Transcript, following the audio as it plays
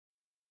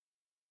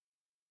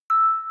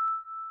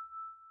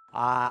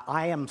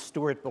I am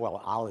Stewart,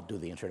 well, I'll do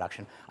the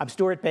introduction. I'm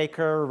Stewart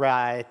Baker,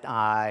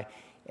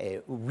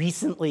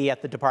 recently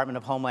at the Department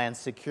of Homeland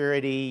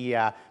Security.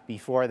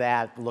 Before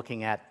that,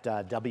 looking at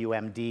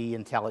WMD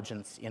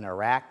intelligence in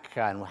Iraq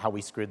and how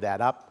we screwed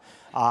that up.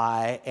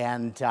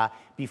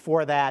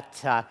 Before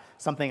that,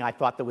 something I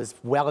thought that was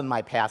well in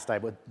my past,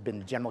 I've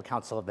been General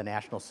Counsel of the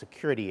National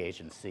Security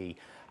Agency,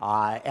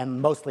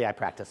 and mostly I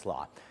practice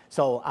law.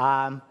 So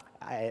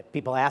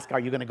people ask, are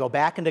you going to go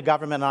back into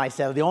government? And I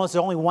said, there's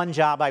only one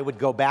job I would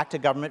go back to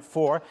government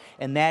for,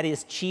 and that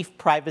is chief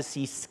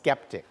privacy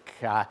skeptic.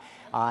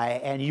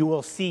 And you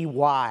will see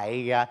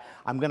why.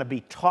 I'm going to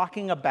be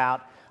talking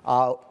about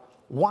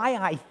why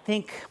I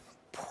think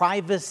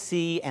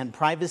privacy and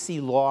privacy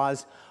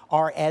laws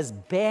are as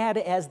bad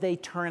as they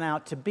turn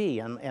out to be.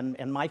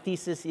 And my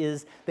thesis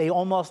is they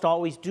almost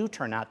always do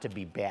turn out to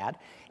be bad.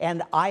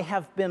 And I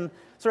have been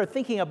sort of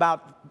thinking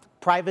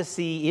about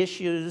privacy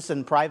issues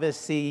and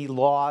privacy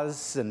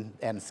laws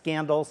and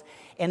scandals.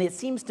 And it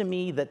seems to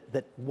me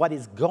that what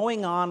is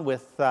going on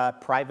with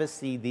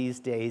privacy these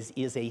days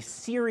is a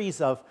series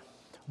of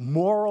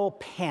moral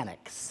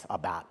panics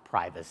about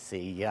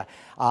privacy.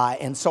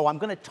 And so I'm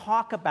going to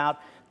talk about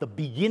the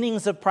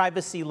beginnings of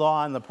privacy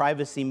law and the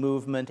privacy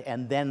movement,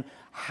 and then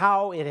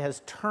how it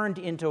has turned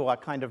into a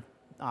kind of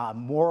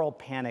moral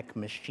panic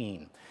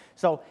machine.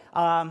 So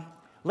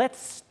let's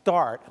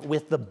start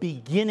with the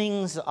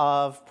beginnings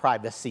of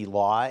privacy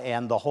law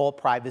and the whole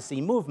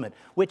privacy movement,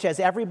 which, as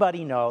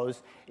everybody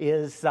knows,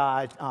 is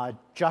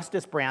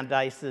Justice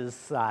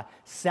Brandeis's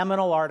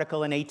seminal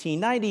article in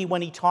 1890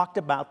 when he talked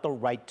about the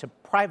right to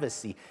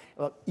privacy,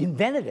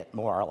 invented it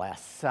more or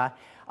less.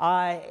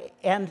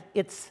 And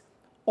it's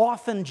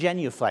often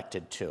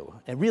genuflected to,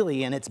 and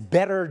it's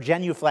better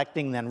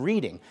genuflecting than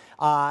reading.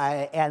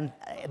 And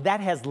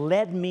that has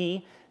led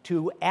me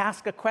to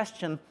ask a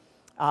question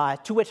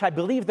to which I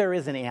believe there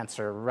is an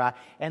answer.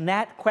 And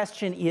that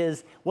question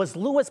is, was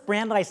Louis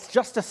Brandeis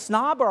just a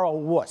snob or a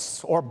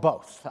wuss, or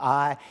both?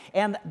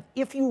 And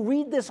if you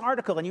read this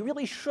article, and you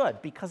really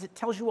should, because it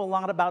tells you a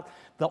lot about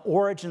the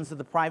origins of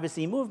the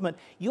privacy movement,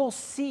 you'll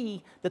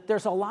see that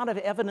there's a lot of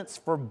evidence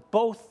for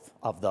both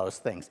of those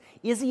things.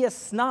 Is he a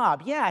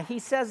snob? Yeah, he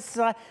says,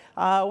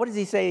 what does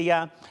he say?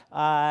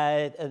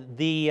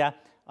 The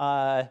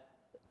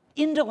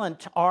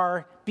indolent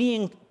are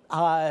being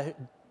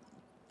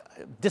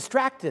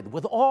distracted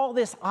with all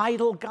this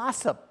idle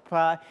gossip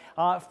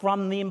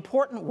from the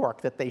important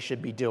work that they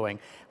should be doing.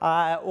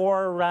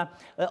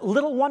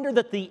 Little wonder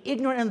that the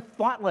ignorant and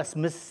thoughtless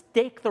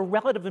mistake the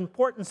relative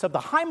importance of the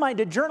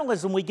high-minded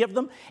journalism we give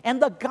them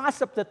and the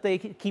gossip that they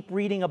keep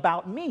reading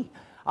about me.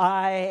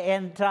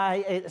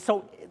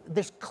 So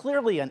there's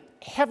clearly a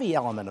heavy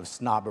element of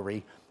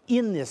snobbery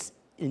in this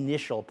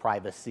initial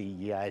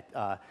privacy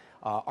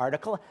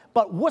article,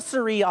 but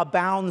wussery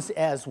abounds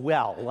as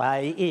well.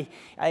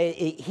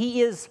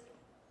 He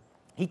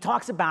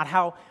talks about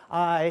how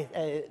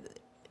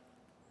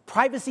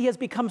privacy has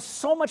become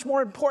so much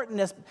more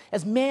important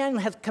as man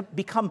has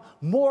become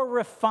more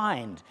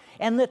refined,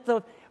 and that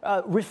the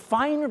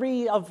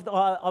refinery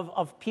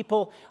of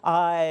people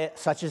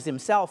such as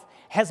himself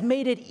has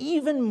made it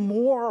even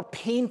more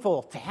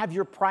painful to have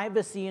your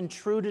privacy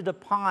intruded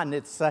upon.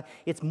 It's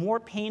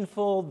more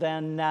painful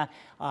than,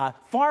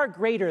 far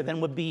greater than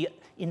would be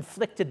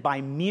inflicted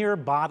by mere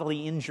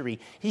bodily injury.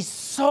 He's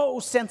so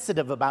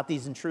sensitive about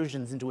these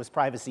intrusions into his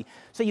privacy.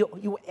 So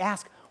you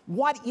ask,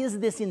 what is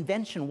this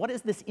invention? What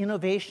is this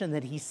innovation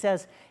that he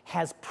says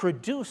has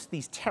produced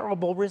these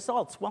terrible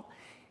results? Well,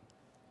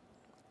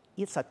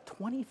 it's a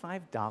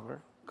 $25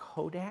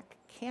 Kodak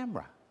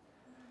camera,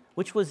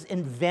 which was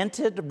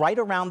invented right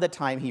around the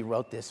time he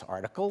wrote this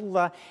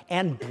article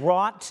and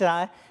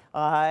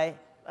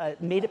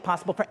made it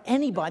possible for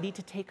anybody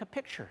to take a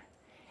picture.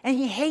 And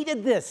he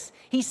hated this.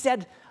 He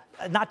said,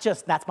 not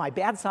just, that's my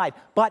bad side,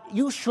 but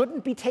you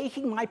shouldn't be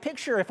taking my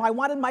picture. If I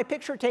wanted my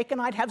picture taken,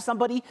 I'd have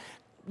somebody,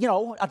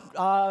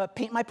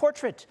 paint my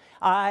portrait.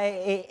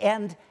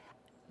 And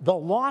the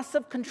loss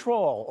of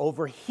control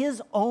over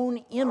his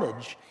own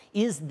image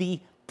is the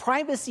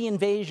privacy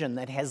invasion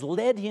that has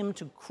led him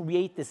to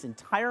create this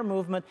entire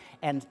movement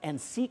and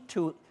seek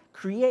to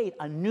create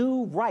a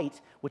new right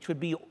which would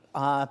be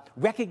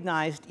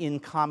recognized in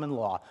common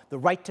law, the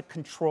right to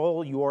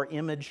control your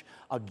image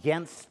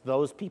against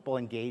those people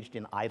engaged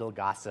in idle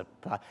gossip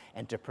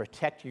and to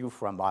protect you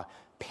from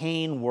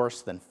pain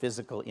worse than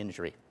physical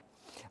injury.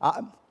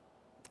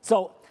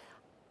 So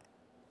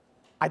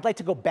I'd like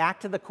to go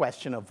back to the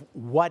question of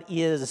what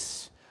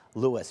is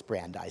Louis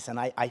Brandeis, and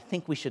I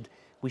think we should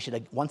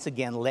once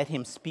again let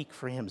him speak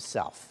for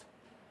himself.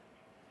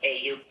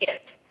 Hey, you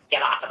kids,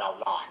 get off of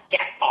the lawn.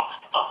 Get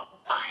off of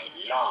my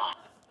lawn.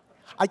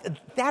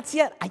 That's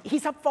it.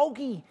 He's a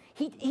fogey.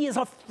 He is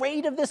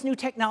afraid of this new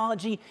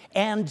technology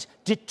and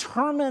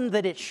determined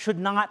that it should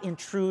not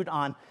intrude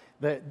on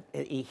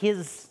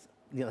his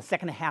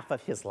second half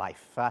of his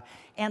life.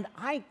 And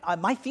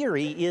my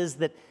theory is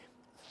that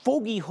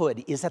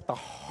Fogeyhood is at the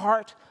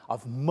heart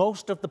of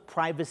most of the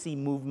privacy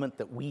movement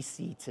that we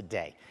see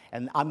today.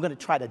 And I'm going to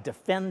try to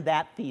defend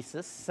that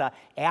thesis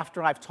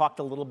after I've talked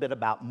a little bit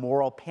about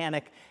moral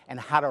panic and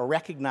how to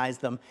recognize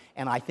them.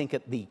 And I think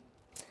the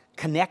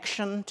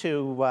connection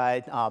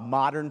to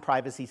modern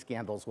privacy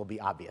scandals will be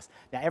obvious.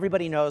 Now,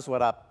 everybody knows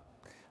what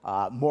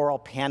a moral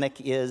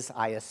panic is.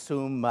 I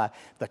assume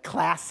the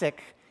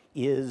classic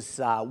is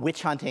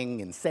witch hunting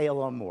in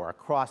Salem or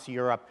across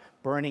Europe,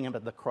 burning them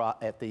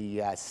at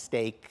the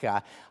stake,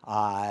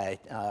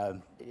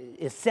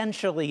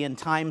 essentially in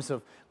times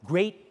of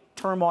great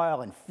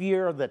turmoil and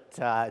fear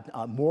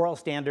that moral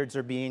standards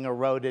are being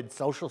eroded,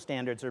 social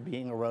standards are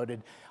being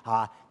eroded.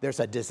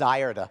 There's a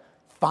desire to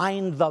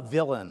find the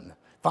villain,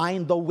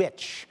 find the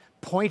witch,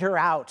 point her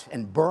out,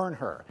 and burn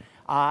her.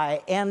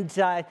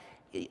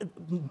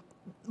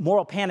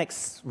 Moral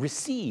panics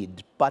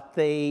recede, but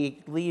they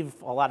leave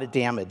a lot of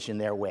damage in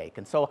their wake.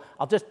 And so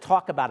I'll just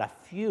talk about a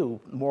few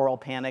moral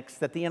panics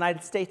that the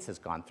United States has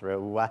gone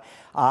through.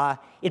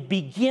 It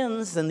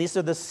begins, and these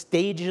are the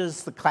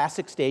stages, the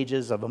classic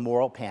stages of a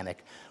moral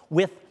panic,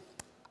 with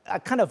a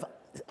kind of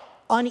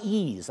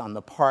unease on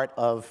the part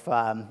of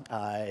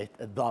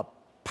the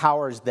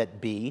powers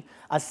that be,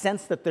 a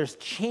sense that there's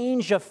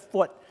change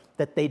afoot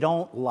that they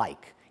don't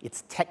like.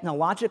 It's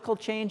technological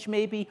change,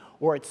 maybe,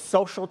 or it's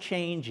social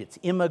change, it's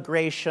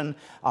immigration.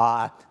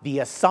 The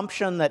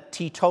assumption that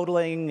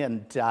teetotaling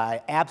and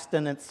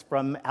abstinence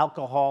from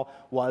alcohol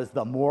was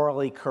the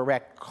morally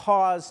correct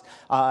cause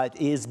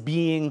is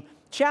being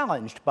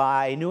challenged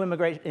by new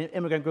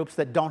immigrant groups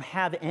that don't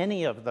have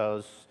any of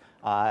those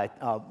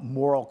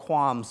moral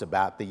qualms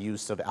about the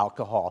use of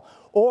alcohol.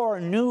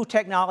 Or new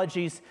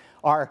technologies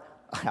are,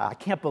 I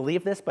can't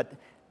believe this, but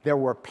there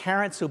were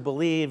parents who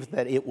believed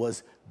that it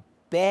was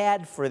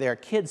bad for their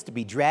kids to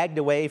be dragged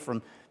away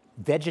from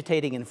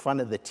vegetating in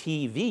front of the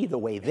TV the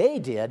way they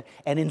did,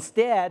 and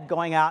instead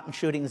going out and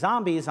shooting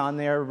zombies on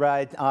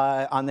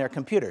their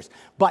computers.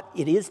 But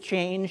it is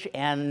change,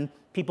 and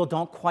people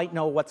don't quite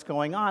know what's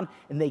going on,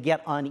 and they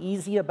get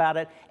uneasy about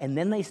it, and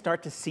then they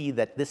start to see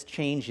that this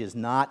change is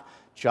not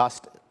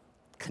just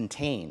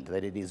contained,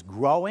 that it is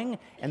growing,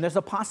 and there's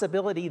a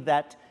possibility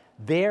that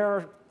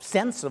their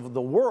sense of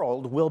the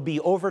world will be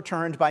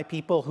overturned by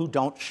people who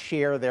don't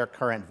share their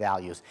current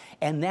values.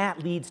 And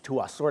that leads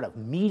to a sort of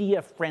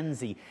media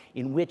frenzy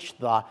in which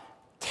the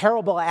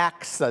terrible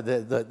acts,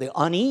 the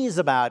unease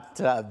about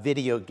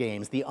video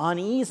games, the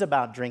unease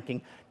about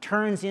drinking,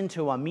 turns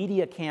into a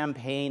media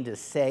campaign to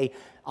say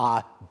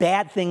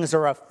bad things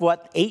are afoot.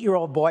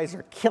 8-year-old boys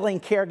are killing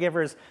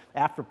caregivers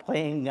after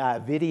playing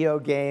video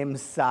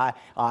games.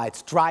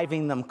 It's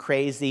driving them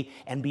crazy.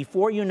 And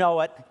before you know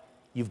it,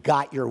 you've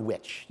got your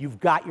witch. You've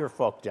got your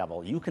folk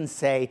devil. You can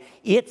say,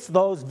 it's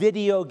those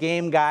video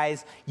game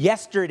guys.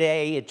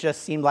 Yesterday, it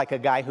just seemed like a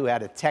guy who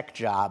had a tech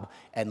job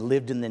and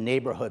lived in the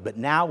neighborhood, but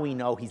now we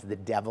know he's the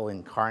devil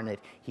incarnate.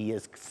 He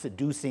is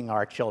seducing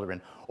our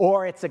children.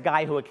 Or it's a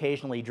guy who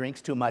occasionally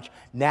drinks too much.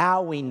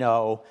 Now we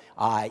know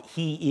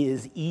he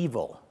is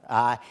evil.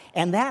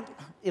 And that,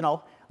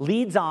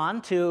 leads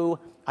on to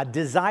a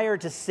desire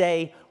to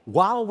say,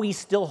 while we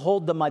still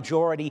hold the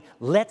majority,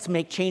 let's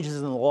make changes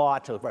in the law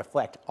to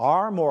reflect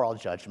our moral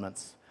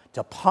judgments,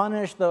 to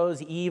punish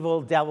those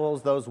evil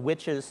devils, those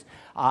witches,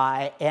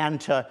 and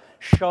to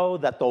show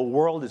that the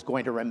world is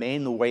going to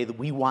remain the way that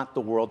we want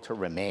the world to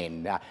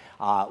remain.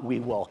 We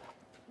will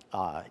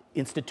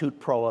institute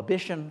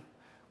prohibition.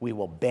 We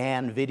will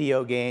ban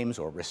video games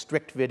or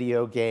restrict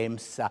video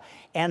games.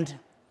 And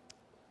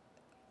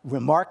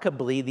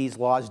remarkably, these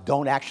laws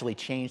don't actually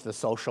change the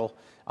social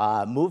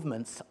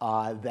movements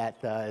or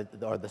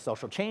the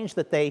social change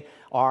that they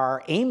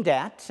are aimed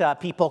at.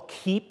 People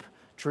keep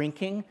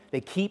drinking,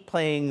 they keep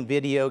playing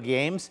video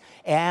games,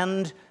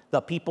 and the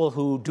people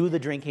who do the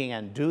drinking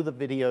and do the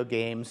video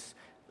games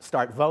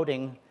start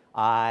voting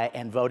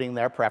and voting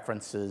their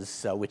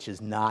preferences, which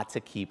is not to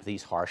keep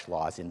these harsh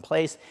laws in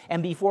place.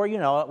 And before you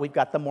know it, we've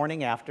got the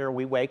morning after,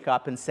 we wake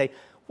up and say,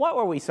 what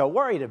were we so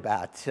worried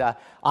about?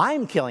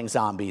 I'm killing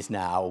zombies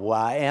now,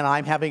 and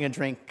I'm having a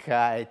drink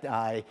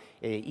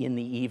in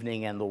the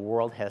evening, and the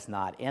world has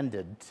not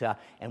ended.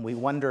 And we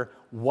wonder,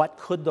 what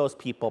could those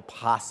people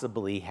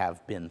possibly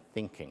have been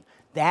thinking?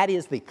 That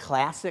is the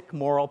classic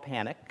moral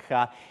panic,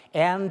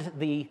 and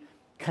the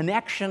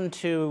connection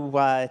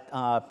to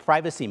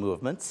privacy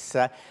movements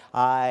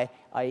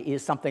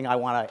is something I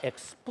want to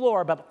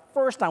explore. But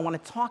first, I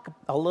want to talk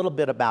a little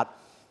bit about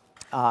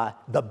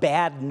the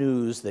bad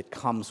news that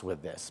comes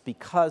with this,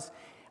 because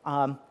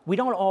we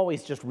don't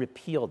always just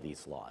repeal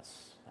these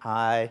laws.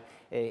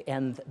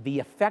 And the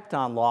effect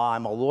on law,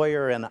 I'm a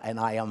lawyer, and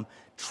I am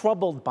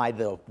troubled by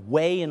the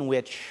way in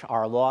which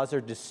our laws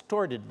are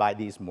distorted by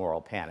these moral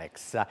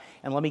panics.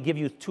 And let me give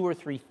you 2 or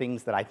 3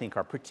 things that I think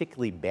are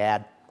particularly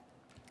bad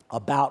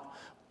about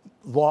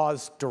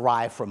laws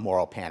derived from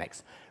moral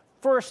panics.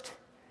 First,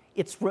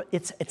 it's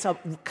a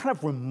kind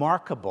of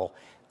remarkable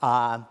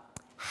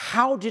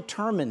how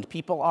determined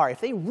people are. If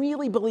they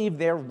really believe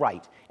they're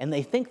right, and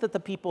they think that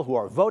the people who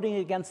are voting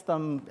against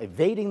them,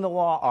 evading the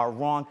law, are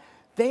wrong,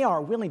 they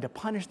are willing to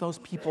punish those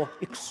people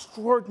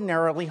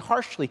extraordinarily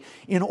harshly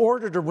in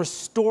order to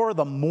restore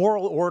the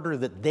moral order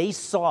that they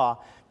saw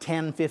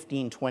 10,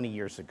 15, 20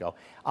 years ago.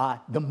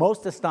 The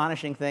most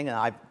astonishing thing,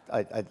 and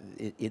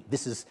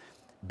this has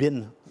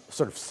been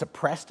sort of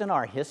suppressed in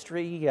our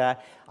history,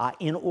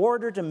 in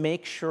order to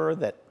make sure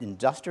that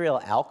industrial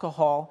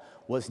alcohol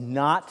was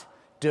not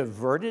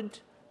diverted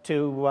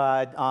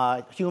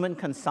to human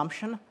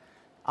consumption,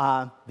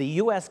 the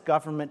US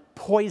government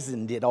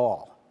poisoned it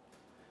all,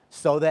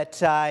 so that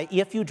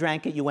if you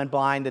drank it, you went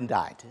blind and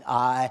died.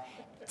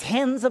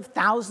 Tens of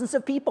thousands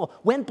of people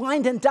went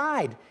blind and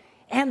died.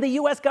 And the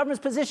US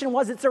government's position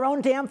was it's their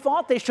own damn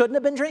fault. They shouldn't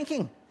have been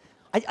drinking.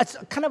 It's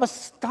kind of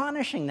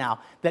astonishing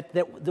now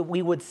that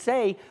we would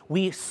say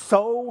we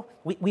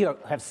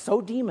have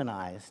so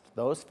demonized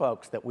those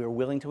folks that we're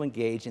willing to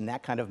engage in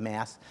that kind of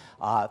mass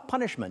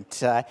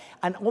punishment,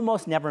 and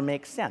almost never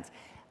makes sense.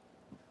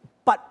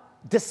 But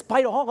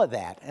despite all of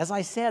that, as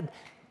I said,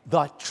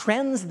 the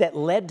trends that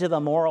led to the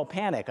moral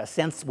panic, a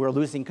sense we're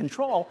losing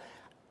control,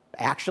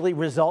 actually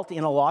result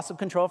in a loss of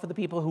control for the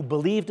people who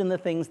believed in the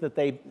things that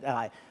they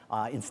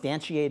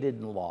instantiated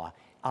in law.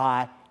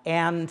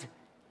 And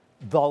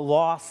the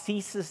law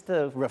ceases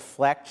to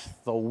reflect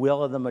the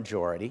will of the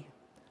majority,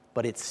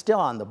 but it's still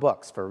on the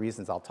books for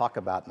reasons I'll talk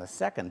about in a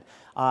second.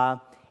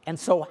 And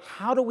so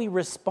how do we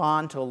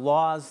respond to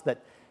laws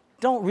that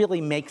don't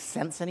really make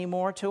sense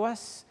anymore to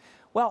us?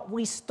 Well,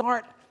 we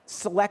start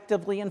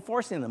selectively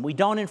enforcing them. We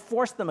don't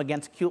enforce them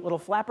against cute little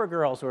flapper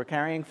girls who are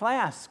carrying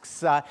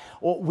flasks.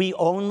 We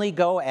only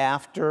go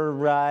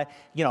after,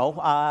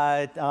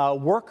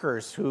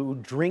 workers who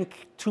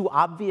drink too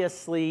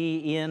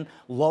obviously in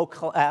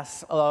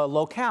low-class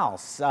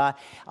locales.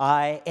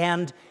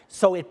 And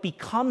so it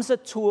becomes a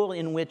tool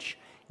in which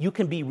you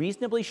can be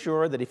reasonably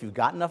sure that if you've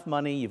got enough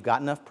money, you've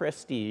got enough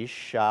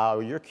prestige,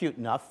 or you're cute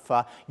enough,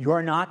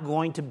 you're not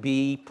going to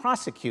be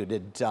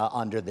prosecuted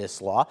under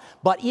this law.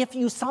 But if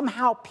you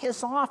somehow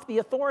piss off the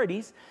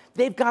authorities,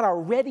 they've got a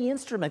ready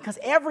instrument, because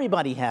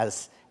everybody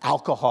has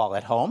alcohol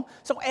at home,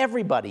 so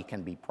everybody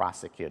can be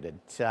prosecuted.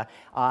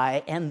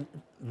 And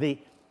the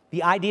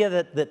idea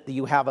that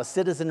you have a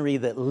citizenry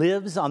that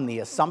lives on the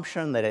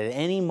assumption that at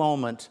any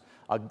moment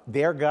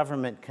their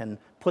government can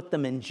put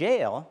them in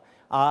jail,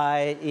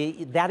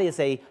 that is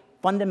a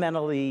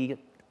fundamentally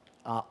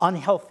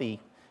unhealthy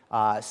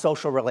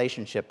social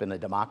relationship in a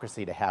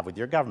democracy to have with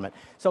your government.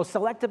 So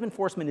selective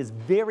enforcement is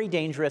very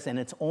dangerous, and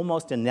it's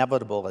almost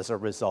inevitable as a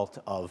result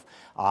of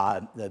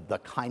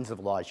the kinds of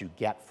laws you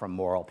get from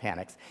moral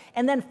panics.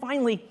 And then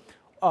finally,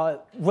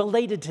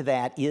 related to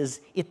that is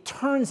it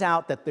turns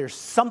out that there's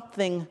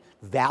something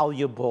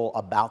valuable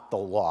about the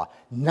law.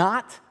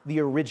 Not the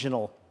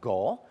original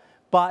goal,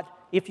 but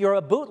if you're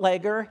a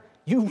bootlegger,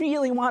 you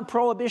really want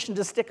Prohibition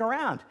to stick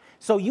around.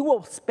 So you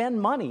will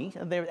spend money,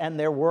 and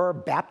there were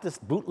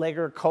Baptist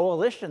bootlegger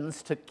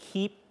coalitions to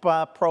keep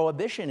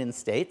Prohibition in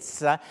states.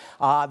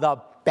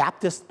 The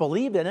Baptists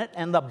believed in it,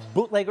 and the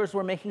bootleggers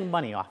were making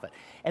money off it.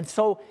 And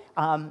so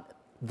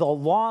the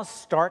laws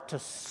start to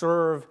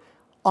serve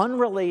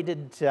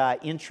unrelated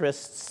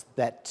interests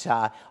that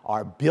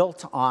are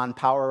built on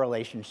power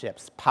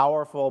relationships.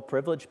 Powerful,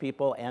 privileged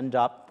people end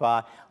up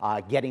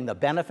getting the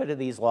benefit of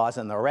these laws,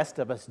 and the rest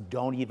of us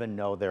don't even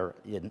know they're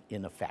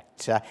in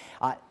effect.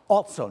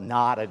 Also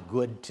not a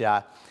good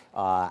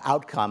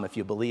outcome if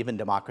you believe in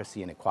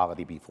democracy and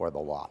equality before the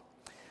law.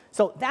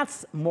 So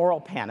that's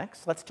moral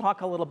panics. Let's talk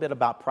a little bit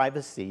about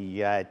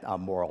privacy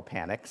moral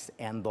panics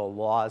and the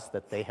laws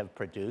that they have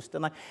produced.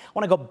 And I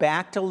want to go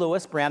back to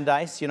Louis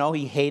Brandeis. You know,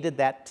 he hated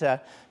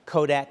that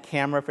Kodak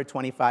camera for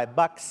 25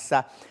 bucks.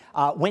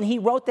 When he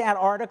wrote that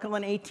article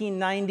in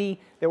 1890,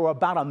 there were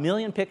about 1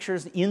 million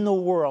pictures in the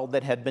world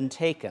that had been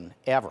taken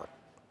ever.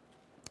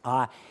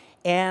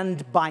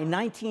 And by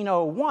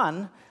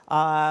 1901,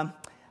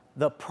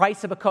 the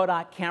price of a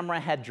Kodak camera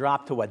had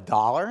dropped to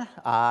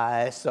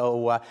 $1,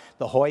 so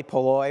the hoi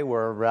polloi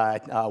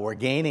were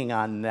gaining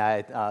on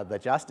the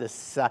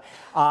justice.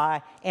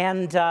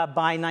 And by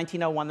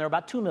 1901, there were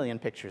about 2 million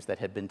pictures that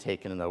had been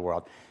taken in the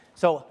world.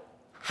 So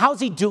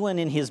how's he doing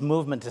in his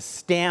movement to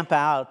stamp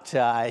out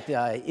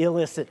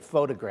illicit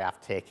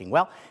photograph taking?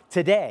 Well,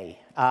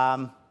 today,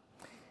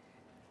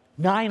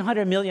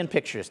 900 million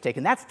pictures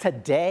taken. That's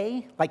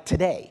today, like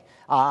today,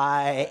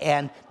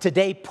 and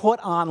today put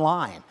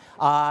online.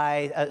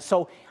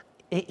 So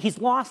he's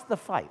lost the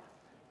fight.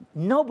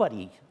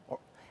 Nobody,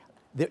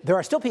 there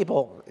are still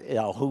people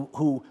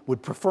who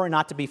would prefer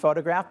not to be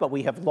photographed, but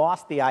we have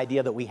lost the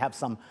idea that we have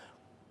some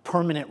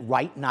permanent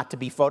right not to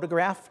be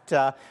photographed.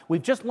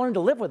 We've just learned to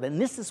live with it, and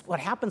this is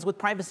what happens with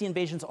privacy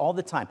invasions all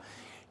the time.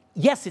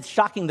 Yes, it's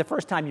shocking the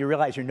first time you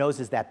realize your nose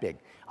is that big.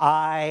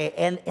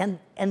 And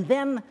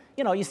then,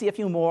 you see a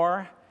few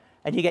more,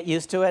 and you get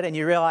used to it, and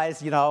you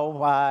realize, you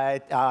know,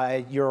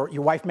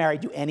 your wife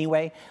married you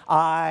anyway,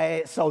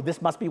 so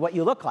this must be what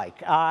you look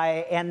like.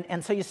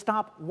 And so you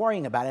stop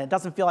worrying about it. It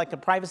doesn't feel like a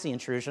privacy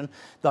intrusion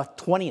the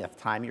 20th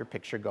time your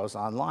picture goes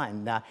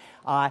online.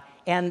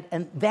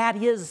 And that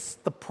is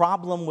the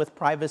problem with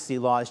privacy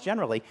laws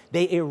generally.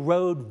 They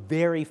erode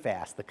very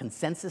fast. The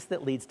consensus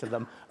that leads to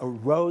them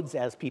erodes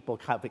as people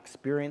have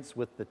experience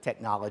with the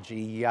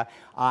technology,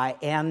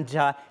 and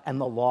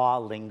the law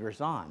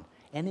lingers on.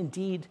 And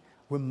indeed,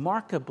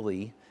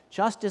 remarkably,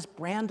 Justice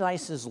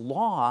Brandeis's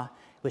law,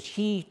 which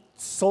he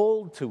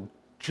sold to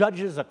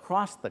judges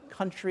across the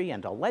country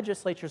and to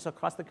legislatures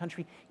across the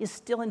country, is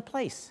still in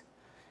place.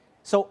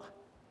 So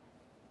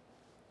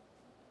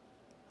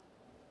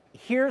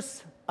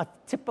here's a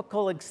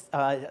typical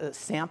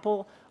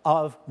sample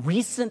of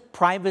recent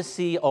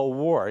privacy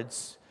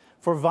awards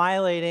for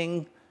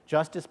violating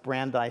Justice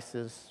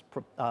Brandeis's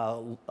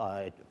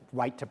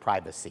right to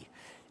privacy.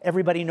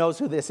 Everybody knows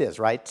who this is,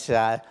 right?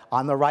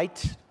 On the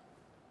right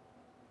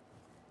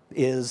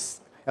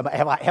is,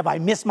 have I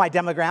missed my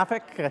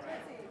demographic?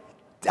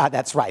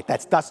 That's right,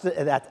 that's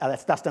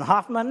Dustin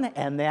Hoffman,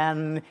 and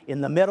then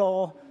in the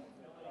middle,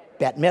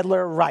 Bette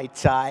Midler,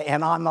 right,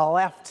 and on the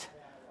left,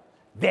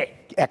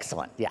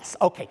 excellent, yes.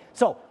 Okay,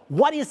 so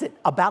what is it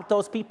about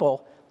those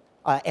people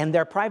and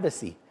their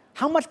privacy?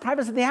 How much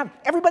privacy do they have?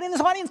 Everybody in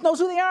this audience knows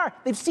who they are.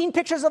 They've seen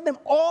pictures of them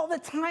all the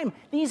time.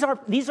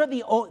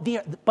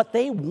 But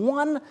they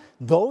won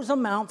those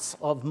amounts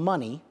of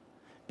money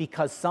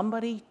because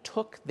somebody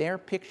took their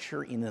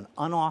picture in an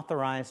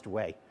unauthorized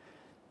way.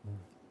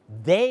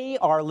 They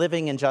are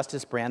living in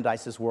Justice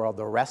Brandeis's world.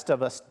 The rest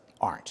of us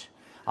aren't.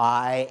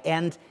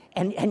 And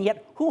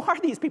yet, who are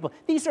these people?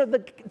 These are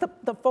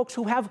the folks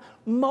who have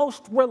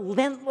most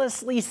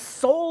relentlessly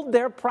sold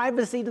their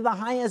privacy to the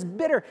highest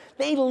bidder.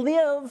 They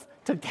live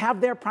to have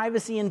their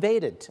privacy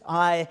invaded.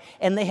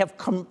 And they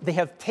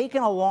have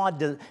taken a law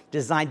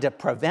designed to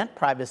prevent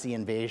privacy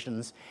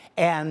invasions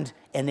and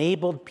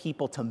enabled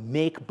people to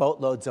make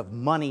boatloads of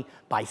money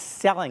by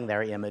selling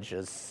their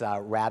images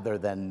rather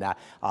than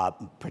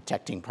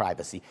protecting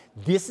privacy.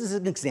 This is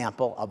an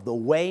example of the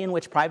way in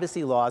which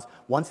privacy laws,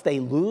 once they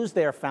lose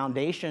their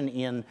foundation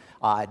in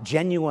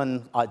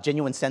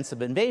genuine sense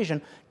of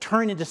invasion,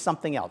 turn into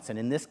something else. And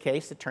in this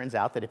case, it turns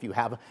out that if you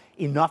have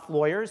enough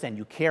lawyers and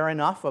you care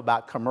enough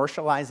about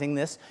commercializing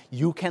this,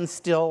 you can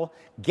still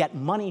get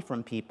money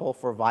from people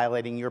for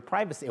violating your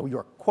privacy, or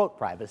your quote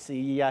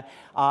privacy,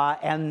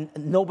 and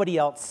nobody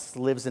else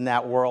lives in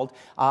that world.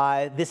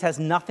 This has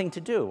nothing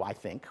to do, I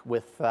think,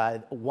 with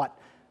what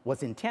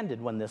was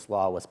intended when this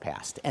law was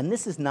passed. And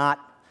this is not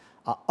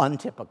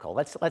untypical.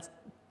 Let's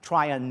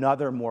try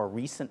another more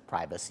recent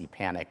privacy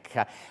panic.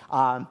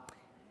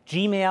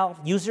 Gmail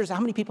users, how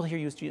many people here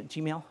use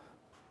Gmail?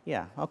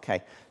 Yeah,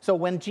 okay. So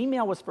when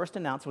Gmail was first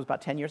announced, it was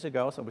about 10 years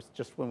ago, so it was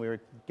just when we were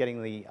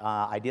getting the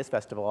Ideas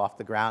Festival off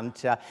the ground.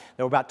 There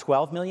were about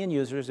 12 million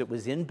users. It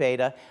was in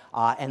beta,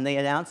 and they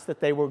announced that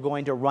they were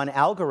going to run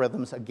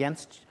algorithms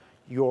against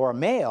your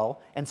mail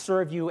and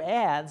serve you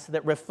ads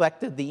that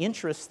reflected the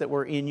interests that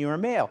were in your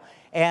mail.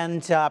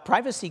 And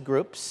privacy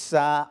groups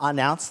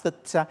announced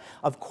that,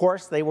 of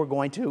course, they were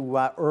going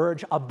to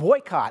urge a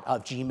boycott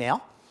of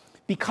Gmail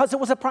because it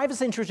was a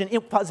privacy intrusion.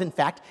 It was, in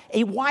fact,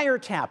 a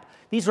wiretap.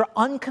 These are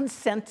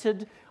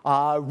unconsented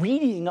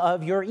reading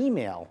of your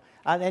email.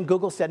 And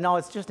Google said, no,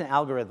 it's just an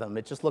algorithm.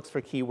 It just looks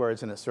for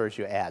keywords and it serves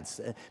you ads.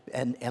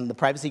 And the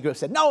privacy group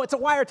said, no, it's a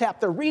wiretap.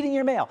 They're reading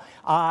your mail.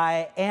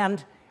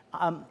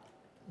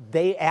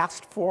 They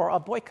asked for a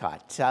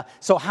boycott.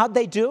 So how'd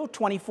they do?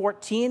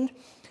 2014.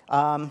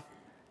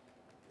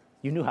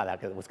 You knew how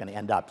that was going to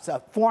end up.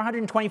 So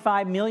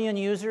 425 million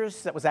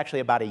users. That was actually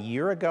about a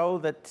year ago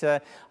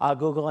that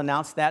Google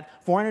announced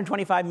that.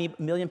 425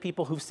 million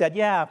people who've said,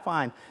 yeah,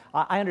 fine.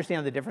 I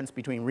understand the difference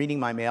between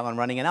reading my mail and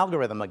running an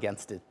algorithm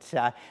against it.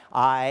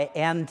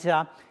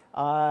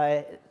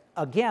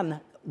 Again,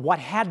 what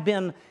had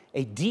been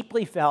a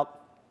deeply felt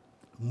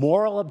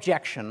moral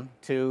objection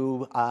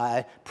to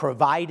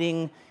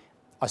providing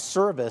a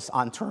service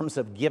on terms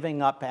of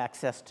giving up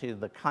access to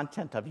the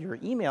content of your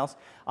emails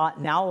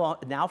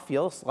now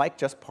feels like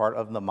just part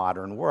of the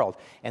modern world.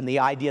 And the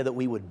idea that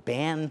we would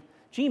ban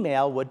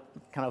Gmail would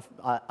kind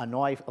of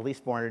annoy at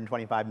least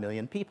 425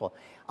 million people.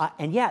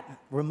 And yet,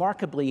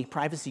 remarkably,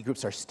 privacy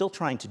groups are still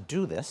trying to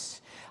do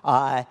this.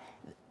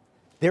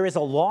 There is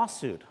a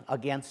lawsuit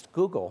against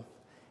Google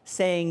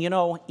saying, you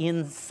know,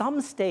 in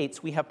some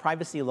states we have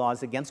privacy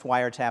laws against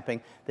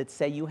wiretapping that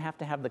say you have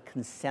to have the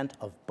consent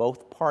of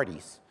both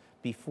parties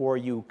before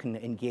you can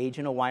engage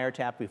in a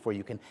wiretap, before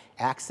you can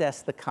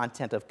access the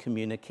content of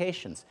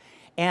communications.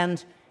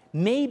 And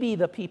maybe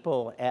the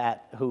people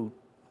who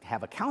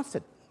have accounts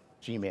at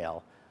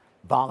Gmail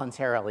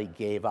voluntarily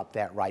gave up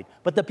that right,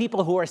 but the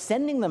people who are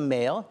sending the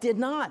mail did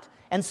not.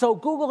 And so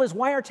Google is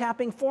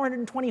wiretapping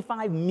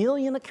 425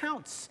 million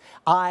accounts,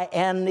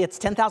 and it's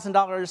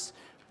 $10,000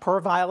 per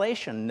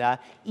violation.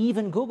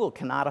 Even Google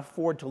cannot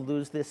afford to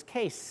lose this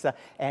case,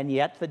 and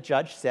yet the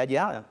judge said,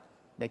 yeah,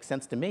 makes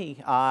sense to me.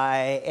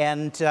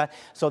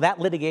 So that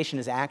litigation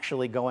is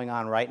actually going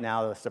on right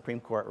now. The Supreme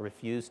Court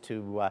refused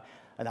to,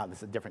 no, this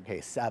is a different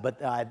case, but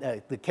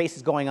the case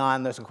is going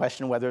on. There's a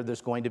question whether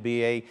there's going to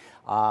be a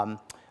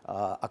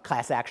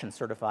class action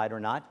certified or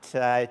not,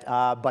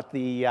 but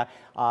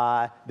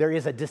there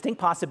is a distinct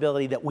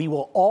possibility that we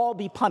will all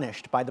be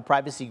punished by the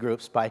privacy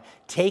groups by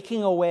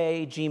taking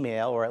away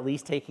Gmail, or at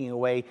least taking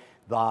away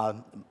the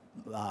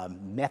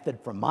method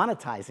for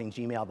monetizing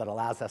Gmail that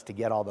allows us to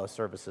get all those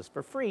services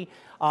for free,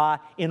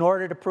 in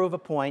order to prove a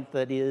point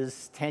that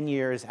is 10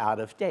 years out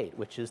of date,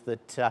 which is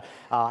that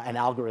an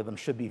algorithm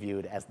should be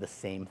viewed as the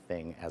same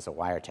thing as a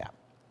wiretap.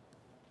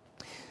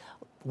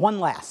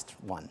 One last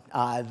one.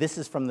 This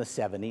is from the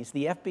 70s.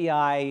 The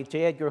FBI,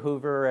 J. Edgar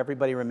Hoover,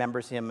 everybody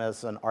remembers him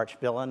as an arch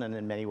villain, and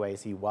in many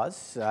ways he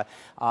was.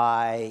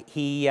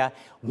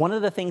 One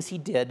of the things he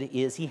did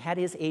is he had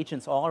his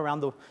agents all around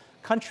the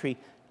country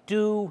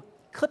do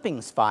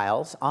clippings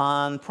files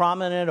on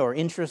prominent or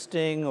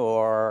interesting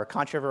or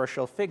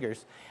controversial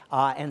figures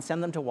and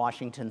send them to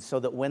Washington, so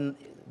that when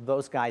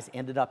those guys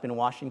ended up in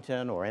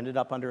Washington or ended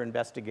up under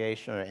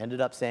investigation or ended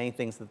up saying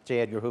things that J.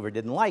 Edgar Hoover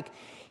didn't like,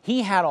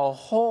 he had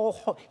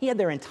he had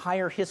their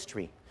entire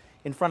history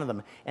in front of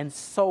them. And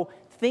so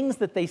things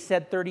that they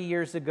said 30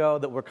 years ago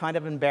that were kind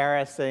of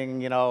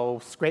embarrassing, you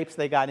know, scrapes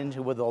they got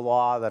into with the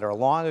law that are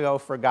long ago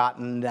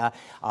forgotten,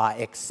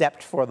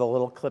 except for the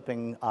little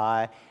clipping,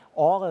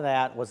 all of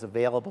that was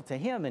available to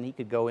him, and he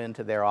could go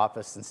into their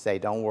office and say,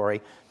 don't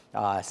worry,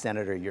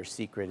 Senator, your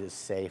secret is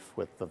safe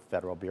with the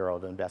Federal Bureau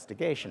of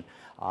Investigation.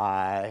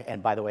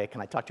 And by the way,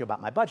 can I talk to you about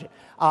my budget?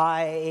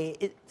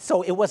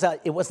 So it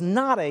was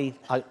not a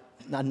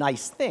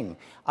nice thing.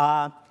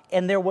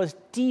 And there was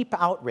deep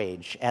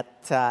outrage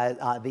at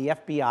the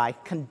FBI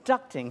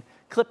conducting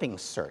clipping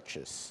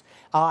searches.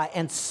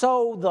 And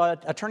so the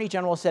Attorney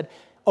General said,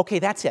 okay,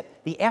 that's it.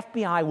 The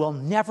FBI will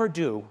never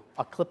do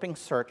a clipping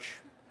search,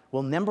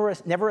 will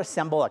never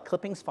assemble a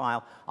clippings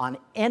file on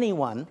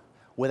anyone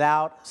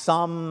without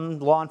some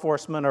law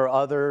enforcement or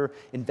other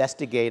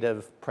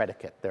investigative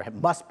predicate. There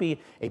must be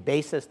a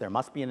basis, there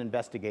must be an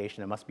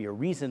investigation, there must be a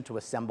reason to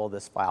assemble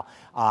this file,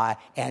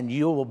 and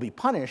you will be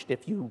punished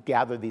if you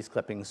gather these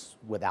clippings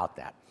without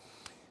that.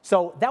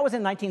 So that was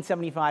in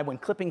 1975, when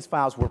clippings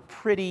files were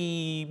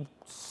pretty,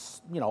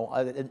 you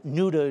know,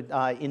 new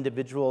to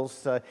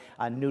individuals,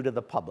 new to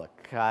the public.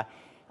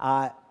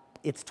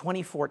 It's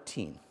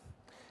 2014.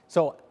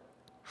 So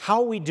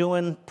how are we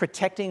doing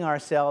protecting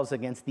ourselves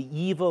against the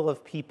evil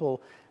of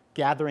people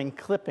gathering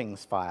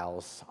clippings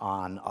files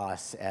on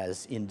us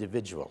as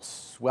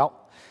individuals? Well,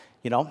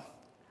 you know,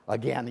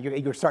 again,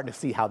 you're starting to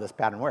see how this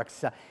pattern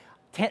works.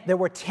 There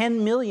were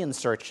 10 million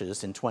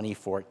searches in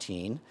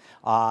 2014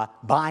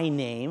 by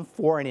name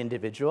for an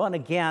individual, and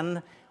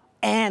again,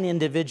 an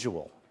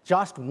individual.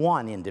 Just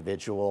one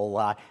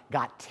individual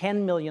got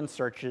 10 million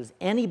searches.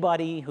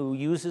 Anybody who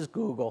uses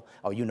Google,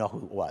 oh, you know who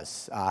it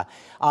was.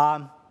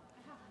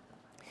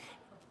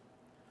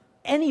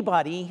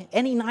 Anybody,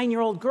 any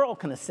 9-year-old girl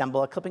can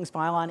assemble a clippings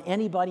file on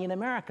anybody in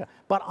America.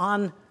 But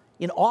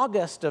in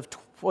August of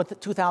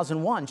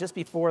 2001, just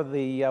before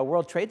the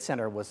World Trade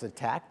Center was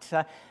attacked,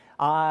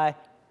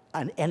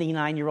 any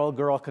 9-year-old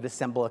girl could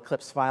assemble a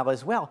clips file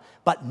as well.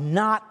 But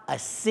not a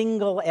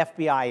single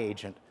FBI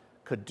agent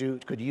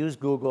could use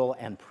Google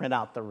and print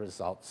out the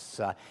results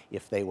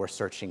if they were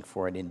searching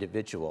for an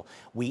individual.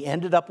 We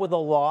ended up with a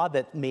law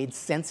that made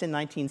sense in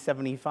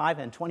 1975,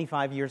 and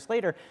 25 years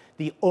later,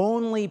 the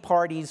only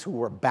parties who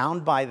were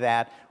bound by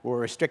that, were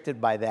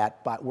restricted by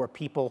that, but were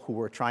people who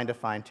were trying to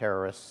find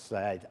terrorists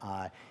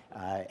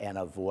and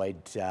avoid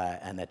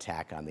an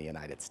attack on the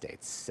United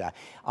States.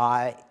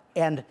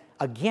 And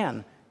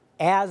again,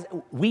 as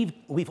we've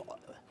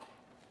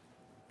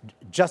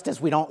just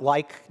as we don't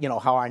like, you know,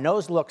 how our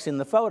nose looks in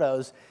the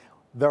photos,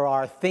 there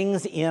are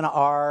things in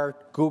our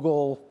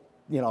Google,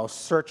 you know,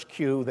 search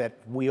queue that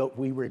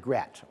we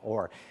regret,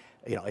 or,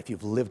 you know, if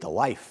you've lived a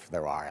life,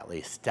 there are at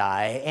least.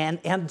 Again,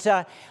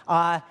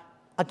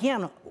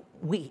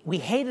 we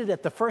hated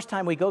it the first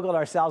time we Googled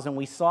ourselves and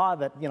we saw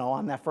that, you know,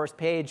 on that first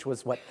page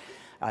was what,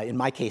 in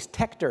my case,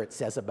 Tech Dirt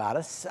says about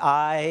us.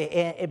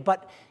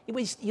 But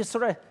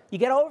you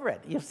get over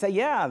it. You say,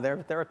 yeah,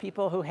 there are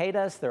people who hate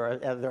us.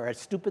 There are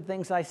stupid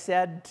things I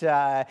said,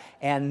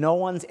 and no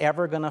one's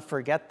ever going to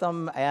forget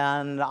them.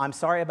 And I'm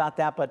sorry about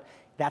that, but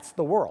that's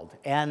the world.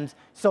 And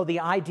so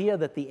the idea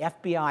that the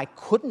FBI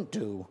couldn't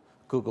do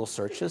Google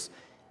searches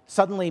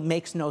suddenly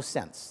makes no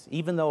sense,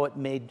 even though it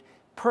made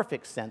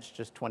perfect sense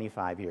just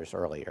 25 years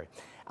earlier.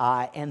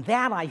 And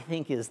that, I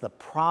think, is the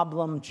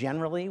problem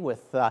generally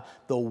with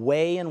the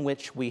way in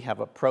which we have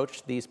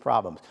approached these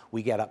problems.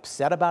 We get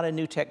upset about a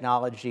new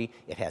technology,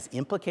 it has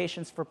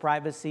implications for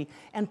privacy,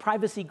 and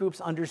privacy groups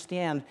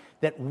understand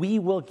that we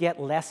will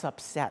get less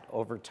upset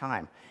over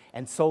time.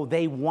 And so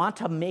they want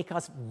to make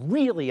us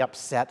really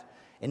upset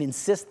and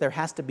insist there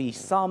has to be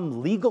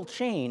some legal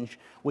change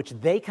which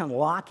they can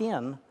lock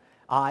in,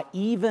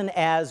 even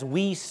as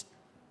we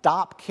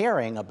stop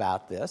caring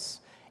about this.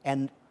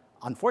 And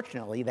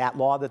unfortunately, that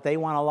law that they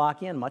want to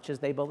lock in, much as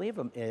they believe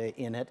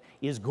in it,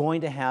 is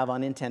going to have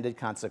unintended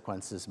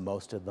consequences,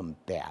 most of them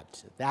bad.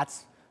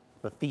 That's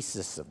the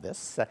thesis of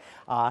this.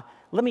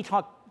 Let me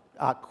talk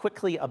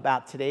quickly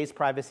about today's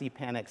privacy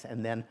panics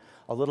and then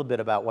a little bit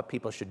about what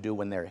people should do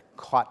when they're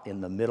caught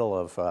in the middle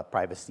of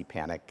privacy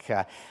panic.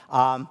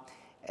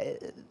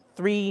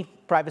 3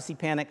 privacy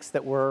panics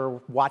that we're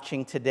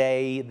watching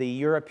today. The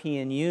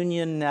European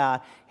Union,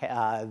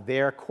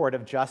 their Court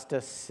of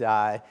Justice,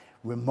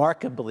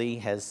 remarkably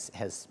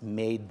has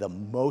made the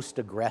most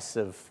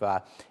aggressive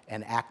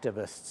and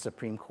activist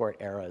Supreme Court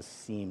eras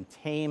seem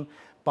tame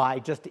by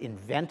just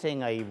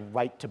inventing a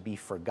right to be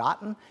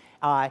forgotten,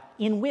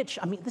 in which,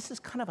 I mean, this is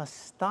kind of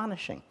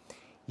astonishing.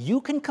 You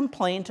can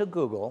complain to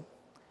Google,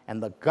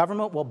 and the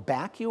government will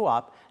back you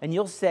up, and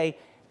you'll say,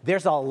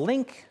 there's a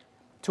link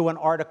to an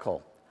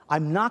article.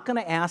 I'm not going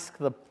to ask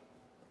the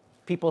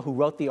people who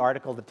wrote the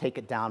article to take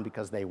it down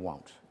because they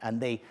won't, and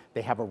they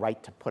have a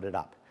right to put it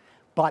up.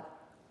 But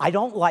I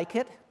don't like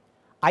it.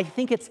 I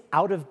think it's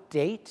out of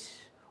date,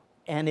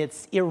 and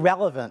it's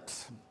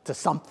irrelevant to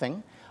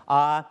something.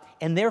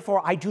 And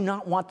therefore, I do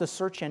not want the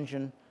search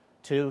engine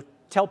to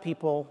tell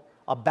people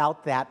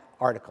about that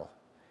article.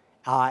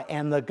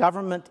 And the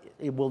government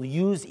will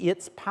use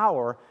its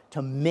power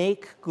to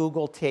make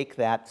Google take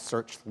that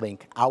search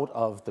link out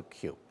of the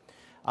queue.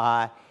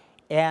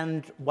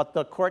 And what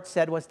the court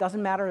said was,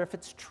 doesn't matter if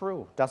it's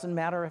true, doesn't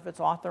matter if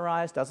it's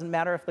authorized, doesn't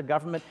matter if the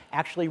government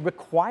actually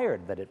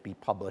required that it be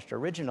published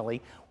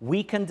originally.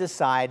 We can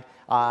decide,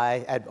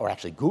 or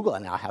actually Google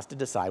now has to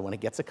decide when it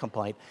gets a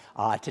complaint,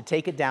 to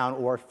take it down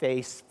or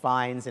face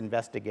fines,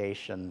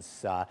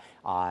 investigations,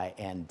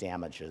 and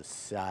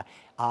damages.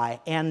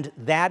 And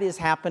that is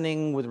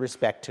happening with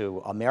respect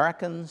to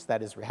Americans.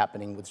 That is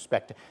happening with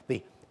respect to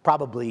the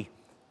probably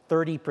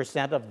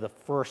 30% of the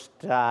first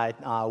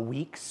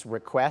week's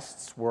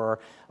requests were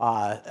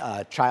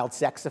child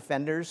sex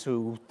offenders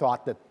who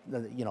thought that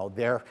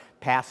their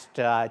past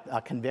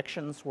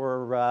convictions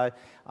were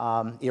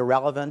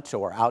irrelevant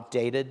or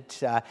outdated.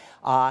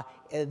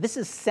 This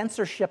is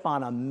censorship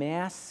on a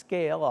mass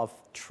scale of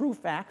true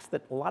facts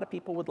that a lot of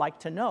people would like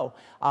to know.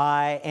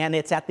 And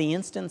it's at the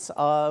instance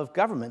of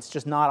governments,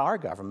 just not our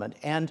government.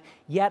 And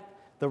yet,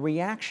 the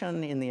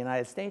reaction in the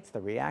United States, the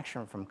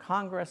reaction from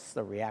Congress,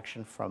 the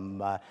reaction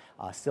from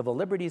civil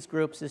liberties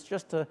groups is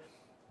just to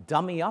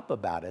dummy up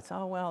about it. It's,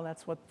 oh, well,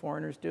 that's what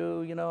foreigners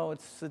do.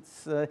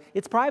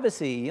 It's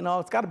privacy.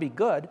 It's got to be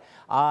good.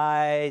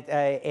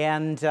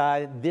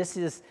 This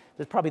is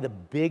probably the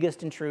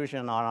biggest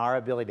intrusion on our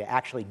ability to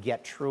actually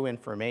get true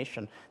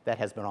information that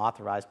has been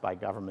authorized by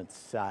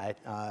governments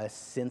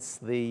since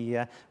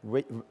the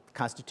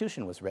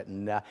Constitution was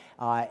written,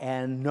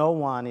 and no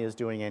one is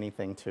doing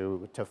anything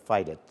to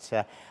fight it.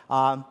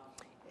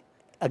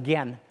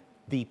 Again,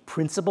 the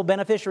principal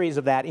beneficiaries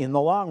of that in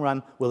the long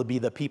run will be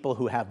the people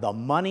who have the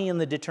money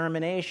and the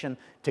determination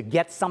to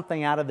get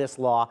something out of this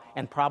law,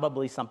 and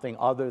probably something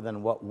other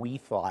than what we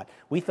thought.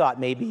 We thought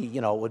maybe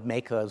it would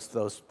make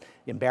those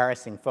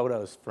embarrassing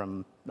photos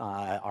from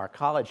our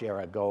college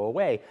era go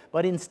away,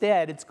 but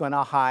instead it's going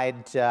to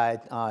hide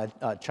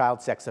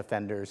child sex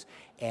offenders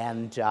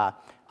and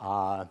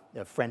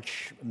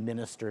French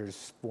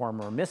ministers'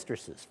 former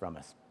mistresses from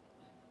us.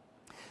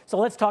 So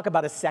let's talk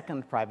about a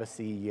second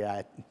privacy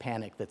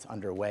panic that's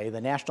underway.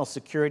 The National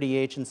Security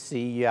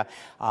Agency, you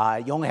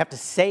only have to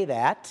say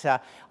that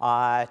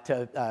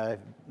to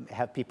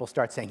have people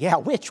start saying, yeah,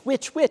 which,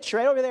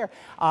 right over there.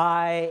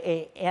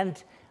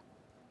 And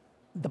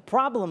the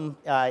problem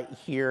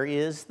here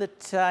is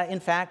that, in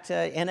fact,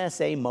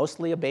 NSA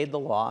mostly obeyed the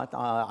law.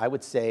 I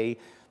would say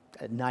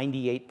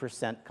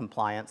 98%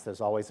 compliance.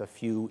 There's always a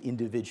few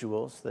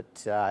individuals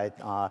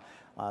that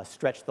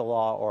stretched the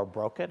law or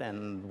broke it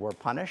and were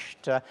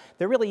punished.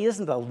 There really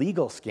isn't a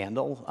legal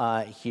scandal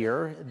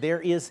here.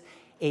 There is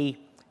an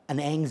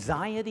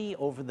anxiety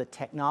over the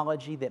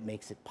technology that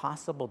makes it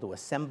possible to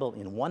assemble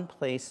in one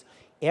place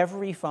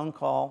every phone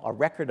call, a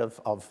record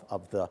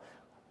of the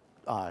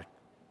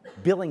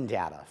billing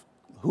data,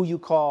 who you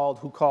called,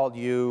 who called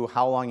you,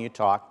 how long you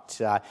talked,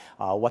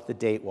 what the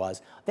date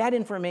was. That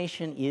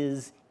information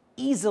is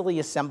easily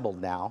assembled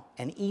now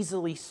and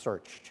easily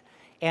searched.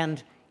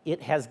 And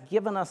it has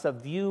given us a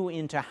view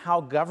into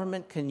how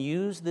government can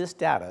use this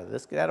data.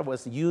 This data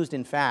was used,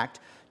 in fact,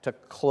 to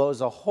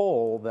close a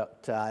hole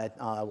that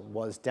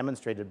was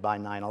demonstrated by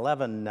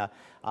 9/11,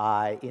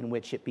 in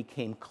which it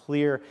became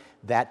clear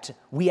that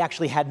we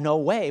actually had no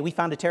way. We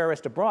found a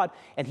terrorist abroad,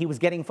 and he was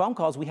getting phone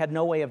calls. We had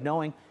no way of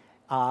knowing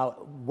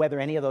whether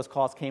any of those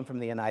calls came from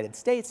the United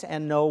States,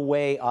 and no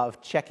way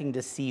of checking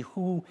to see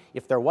who,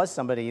 if there was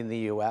somebody in the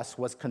US,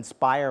 was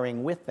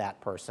conspiring with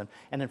that person.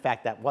 And in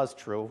fact, that was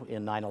true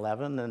in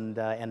 9/11, and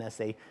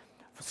NSA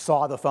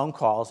saw the phone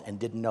calls and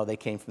didn't know they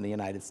came from the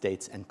United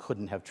States and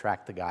couldn't have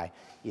tracked the guy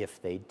if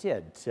they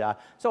did. So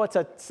it's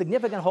a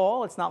significant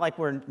hole. It's not like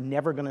we're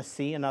never going to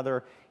see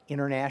another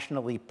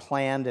internationally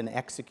planned and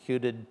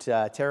executed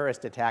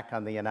terrorist attack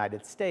on the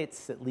United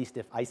States, at least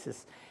if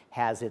ISIS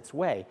has its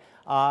way.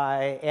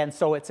 And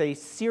so it's a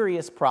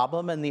serious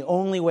problem, and the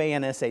only way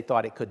NSA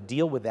thought it could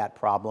deal with that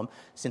problem,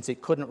 since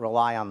it couldn't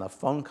rely on the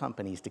phone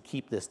companies to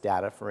keep this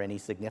data for any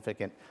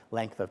significant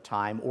length of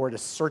time or to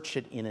search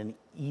it in an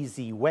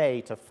easy way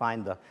to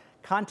find the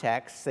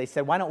contacts, they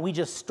said, why don't we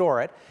just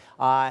store it,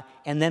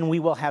 and then we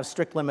will have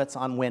strict limits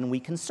on when we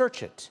can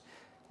search it.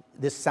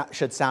 This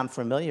should sound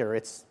familiar.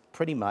 It's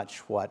pretty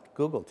much what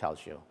Google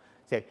tells you.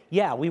 Say,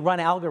 yeah, we run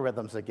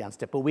algorithms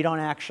against it, but we don't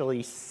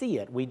actually see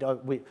it. We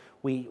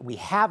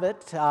have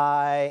it,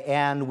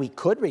 and we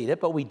could read it,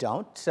 but we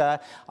don't.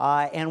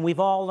 And we've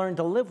all learned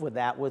to live with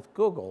that with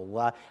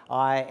Google.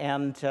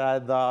 And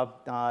the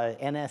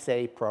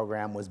NSA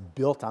program was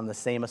built on the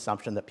same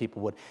assumption that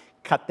people would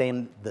cut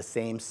them the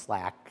same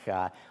slack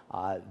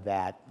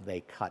that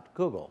they cut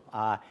Google.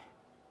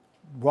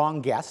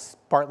 Wrong guess.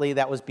 Partly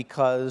that was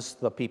because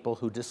the people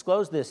who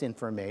disclosed this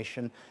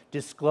information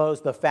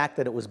disclosed the fact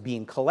that it was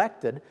being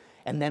collected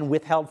and then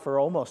withheld for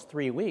almost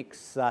 3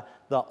 weeks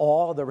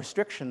all the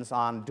restrictions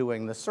on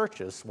doing the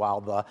searches, while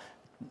the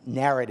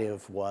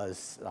narrative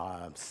was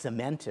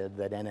cemented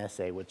that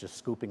NSA was just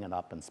scooping it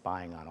up and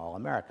spying on all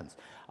Americans.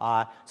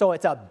 So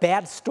it's a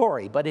bad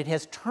story, but it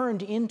has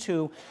turned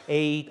into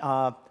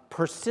a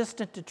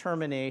persistent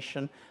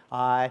determination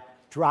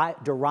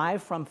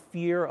derived from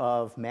fear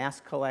of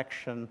mass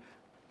collection,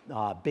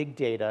 big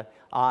data,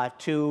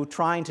 to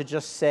trying to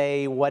just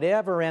say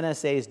whatever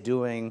NSA is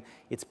doing,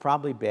 it's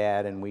probably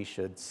bad and we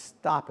should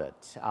stop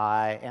it.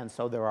 And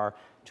so there are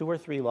 2 or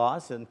 3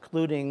 laws,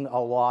 including a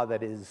law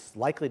that is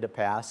likely to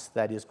pass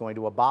that is going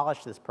to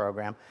abolish this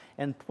program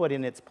and put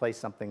in its place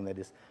something that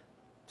is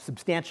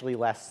substantially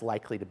less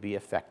likely to be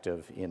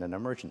effective in an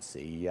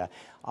emergency.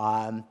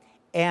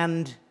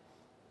 And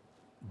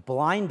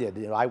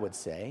blinded, I would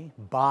say,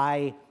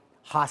 by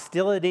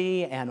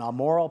hostility and a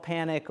moral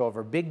panic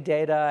over big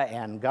data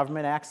and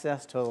government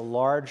access to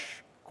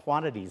large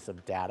quantities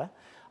of data.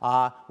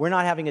 We're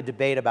not having a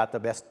debate about the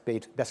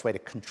best way to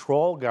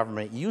control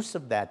government use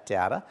of that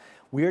data.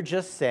 We're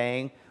just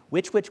saying,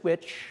 which,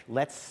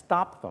 let's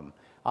stop them.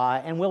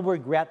 And we'll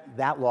regret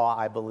that law,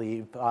 I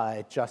believe,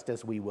 just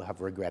as we will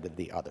have regretted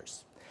the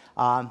others.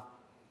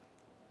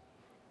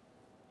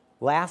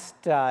 Last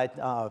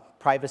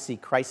privacy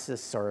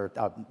crisis or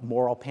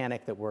moral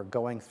panic that we're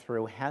going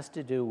through has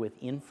to do with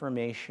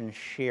information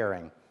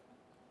sharing.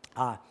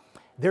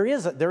 There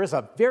is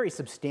a very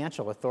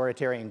substantial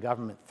authoritarian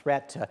government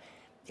threat to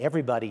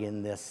everybody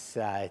in this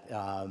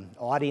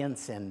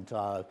audience and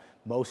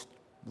most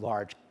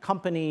large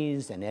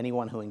companies and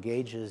anyone who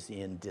engages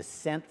in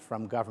dissent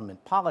from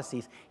government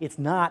policies. It's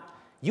not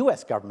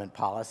U.S. government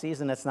policies,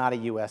 and it's not a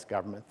U.S.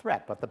 government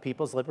threat, but the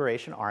People's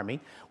Liberation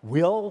Army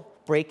will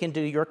break into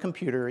your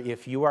computer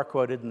if you are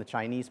quoted in the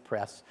Chinese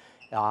press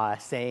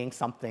saying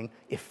something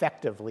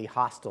effectively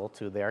hostile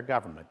to their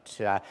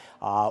government,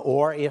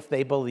 or if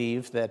they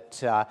believe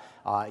that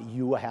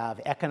you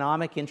have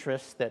economic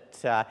interests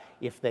that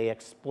if they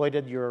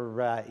exploited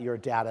your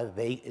data,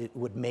 it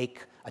would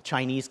make a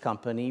Chinese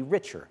company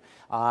richer.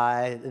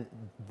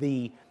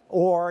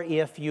 Or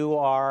if you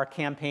are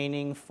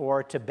campaigning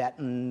for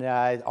Tibetan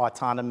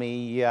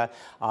autonomy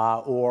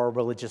or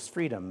religious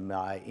freedom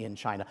in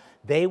China.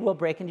 They will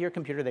break into your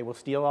computer, they will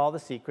steal all the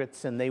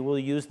secrets, and they will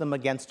use them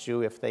against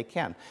you if they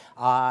can.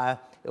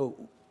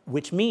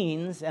 Which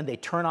means, and they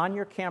turn on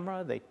your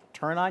camera, they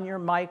turn on your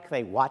mic,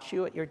 they watch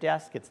you at your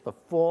desk. It's the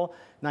full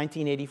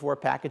 1984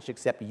 package,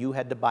 except you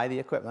had to buy the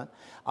equipment.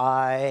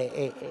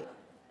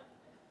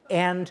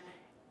 And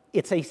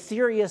it's a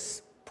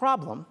serious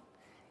problem.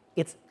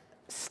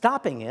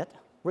 Stopping it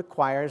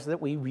requires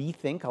that we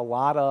rethink a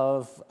lot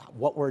of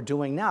what we're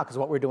doing now, because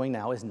what we're doing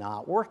now is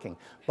not working.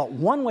 But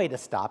one way to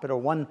stop it, or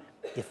one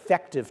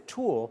effective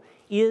tool,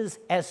 is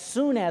as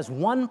soon as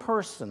one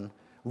person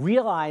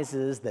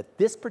realizes that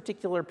this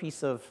particular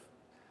piece of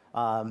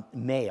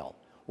mail,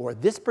 or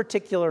this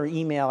particular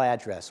email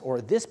address, or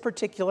this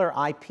particular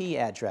IP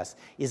address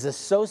is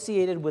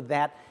associated with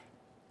that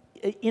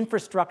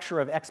infrastructure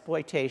of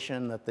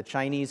exploitation that the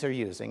Chinese are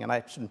using, and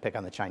I shouldn't pick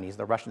on the Chinese,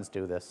 the Russians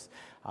do this,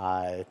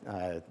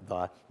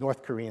 the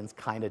North Koreans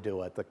kind of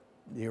do it, the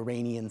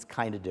Iranians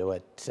kind of do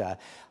it,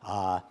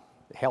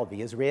 hell, the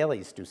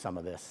Israelis do some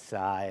of this,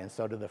 and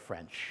so do the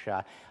French.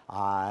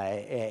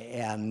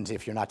 And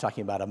if you're not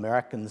talking about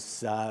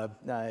Americans,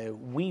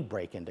 we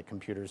break into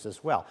computers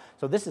as well.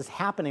 So this is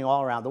happening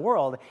all around the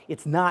world.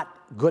 It's not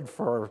good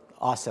for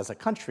us as a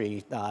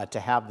country to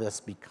have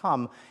this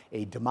become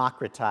a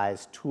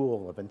democratized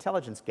tool of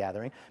intelligence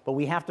gathering, but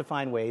we have to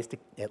find ways to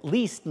at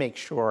least make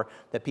sure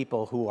that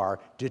people who are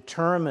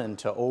determined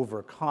to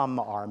overcome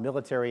our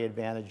military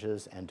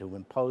advantages and to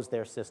impose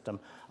their system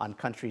on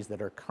countries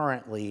that are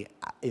currently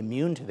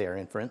immune to their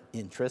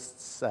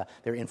interests,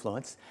 their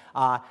influence,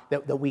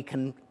 that we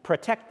can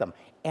protect them.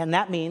 And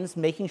that means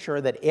making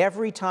sure that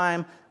every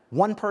time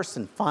one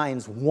person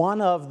finds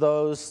one of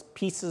those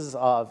pieces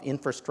of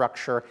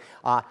infrastructure,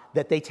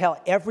 that they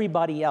tell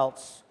everybody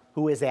else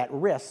who is at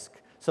risk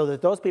so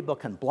that those people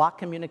can block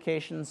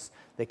communications,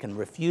 they can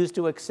refuse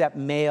to accept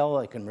mail,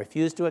 they can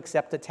refuse to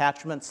accept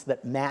attachments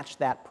that match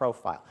that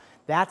profile.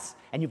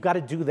 And you've got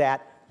to do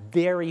that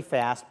very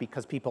fast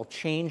because people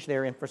change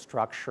their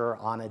infrastructure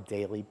on a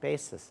daily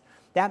basis.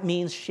 That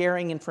means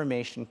sharing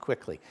information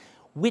quickly,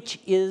 which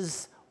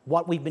is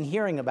what we've been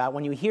hearing about.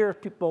 When you hear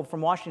people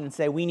from Washington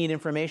say, we need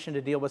information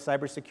to deal with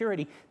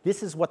cybersecurity,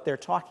 this is what they're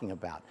talking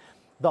about.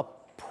 The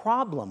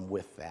problem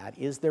with that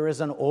is there is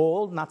an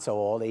old, not so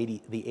old,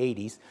 the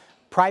 80s,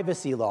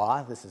 privacy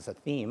law, this is a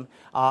theme,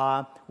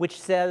 which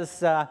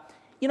says,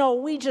 you know,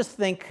 we just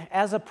think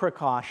as a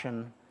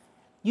precaution,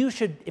 you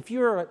should, if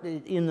you're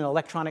in the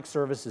electronic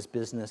services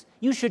business,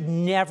 you should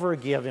never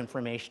give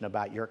information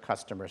about your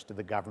customers to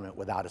the government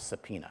without a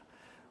subpoena,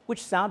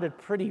 which sounded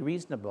pretty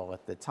reasonable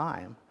at the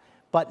time.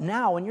 But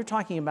now, when you're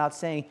talking about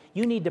saying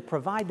you need to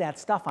provide that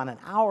stuff on an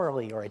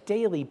hourly or a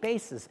daily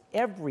basis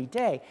every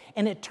day,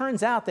 and it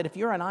turns out that if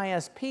you're an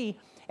ISP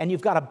and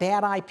you've got a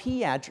bad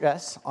IP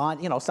address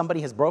on, you know,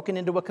 somebody has broken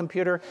into a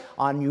computer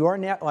on your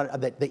net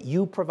that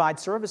you provide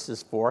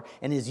services for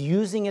and is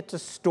using it to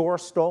store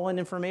stolen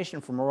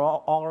information from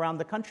all around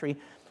the country,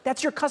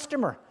 that's your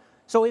customer.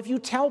 So if you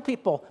tell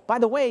people, by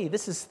the way,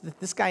 this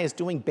guy is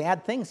doing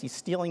bad things, he's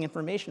stealing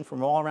information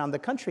from all around the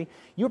country,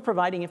 you're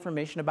providing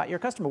information about your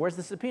customer. Where's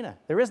the subpoena?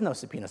 There is no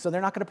subpoena, so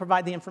they're not going to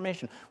provide the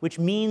information, which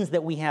means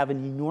that we have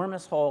an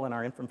enormous hole in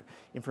our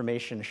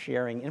information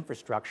sharing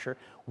infrastructure,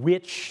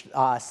 which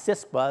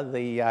CISPA,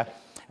 the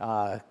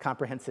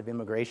Comprehensive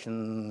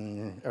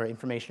Immigration or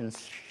Information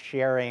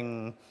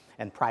Sharing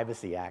and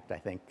Privacy Act, I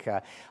think,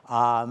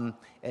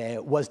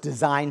 was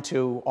designed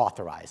to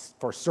authorize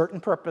for certain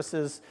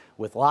purposes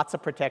with lots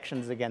of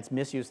protections against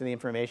misuse of the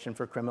information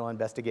for criminal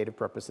investigative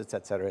purposes,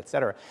 et cetera, et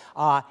cetera.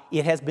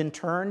 It has been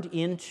turned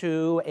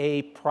into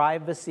a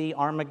privacy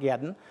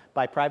Armageddon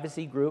by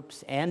privacy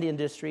groups and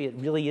industry. It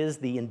really is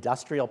the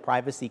industrial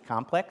privacy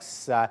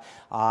complex.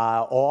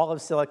 All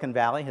of Silicon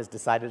Valley has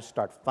decided to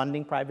start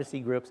funding privacy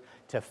groups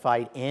to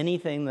fight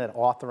anything that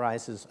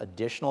authorizes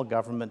additional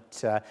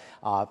government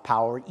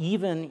power,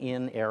 even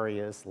in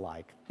areas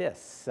like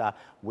this,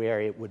 where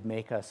it would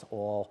make us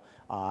all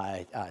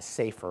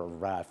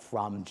safer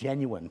from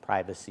genuine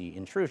privacy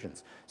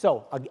intrusions.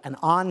 So an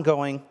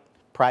ongoing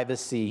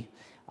privacy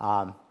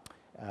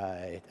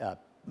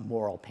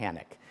moral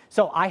panic.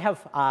 So I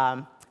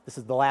have, this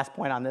is the last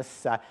point on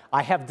this,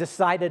 I have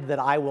decided that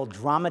I will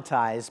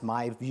dramatize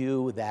my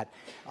view that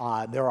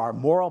there are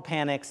moral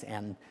panics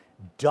and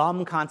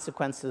dumb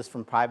consequences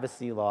from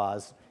privacy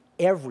laws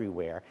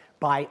everywhere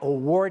by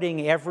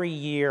awarding every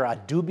year a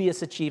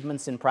dubious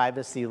achievements in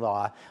privacy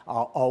law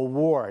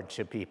award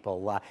to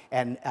people.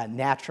 And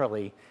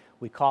naturally,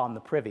 we call them the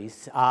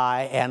privies,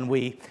 and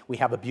we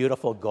have a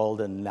beautiful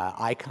golden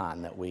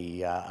icon that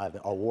we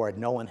award.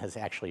 No one has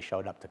actually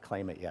showed up to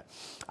claim it yet.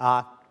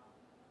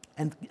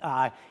 And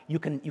you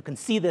can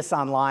see this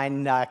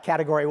online.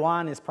 Category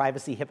 1 is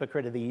Privacy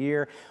Hypocrite of the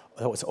Year.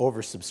 It was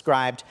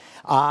oversubscribed.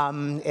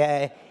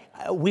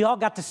 We all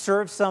got to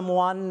serve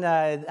someone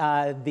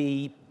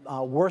the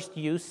worst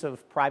use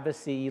of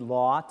privacy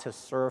law to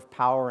serve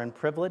power and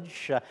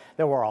privilege.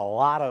 There were a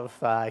lot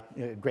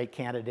of great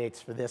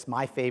candidates for this.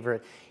 My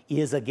favorite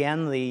is,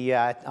 again,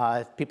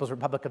 the People's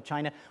Republic of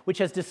China, which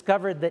has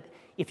discovered that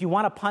if you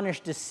want to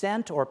punish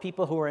dissent or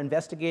people who are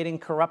investigating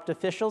corrupt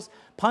officials,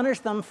 punish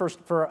them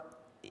for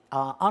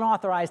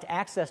unauthorized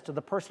access to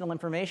the personal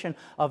information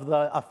of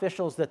the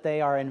officials that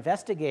they are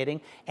investigating.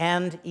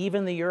 And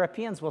even the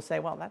Europeans will say,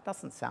 well, that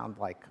doesn't sound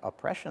like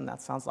oppression,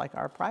 that sounds like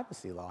our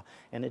privacy law.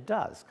 And it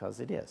does, because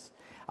it is.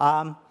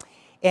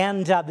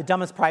 And the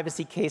dumbest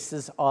privacy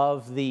cases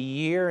of the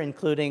year,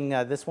 including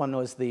this one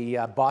was the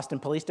Boston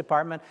Police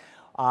Department.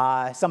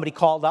 Somebody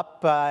called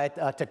up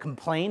to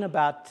complain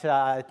about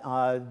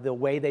the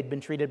way they'd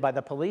been treated by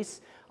the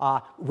police,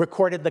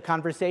 recorded the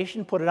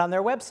conversation, put it on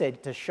their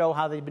website to show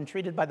how they'd been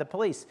treated by the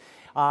police.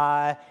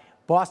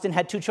 Boston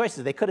had two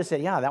choices. They could have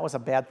said, yeah, that was a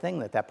bad thing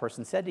that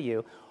person said to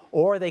you.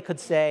 Or they could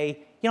say,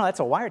 you know, that's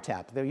a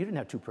wiretap. You didn't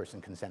have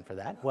two-person consent for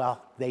that.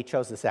 Well, they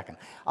chose the second.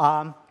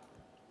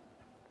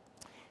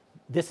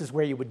 This is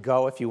where you would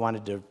go if you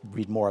wanted to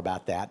read more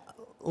about that.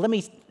 Let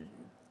me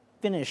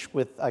finish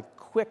with a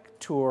quick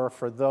tour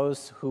for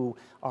those who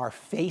are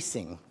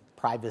facing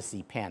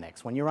privacy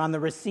panics. When you're on the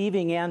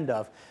receiving end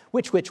of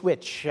which.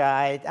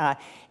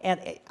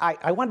 And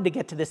I wanted to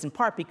get to this in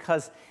part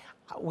because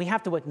we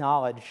have to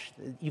acknowledge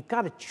you've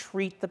got to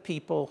treat the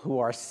people who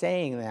are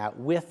saying that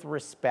with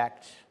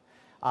respect,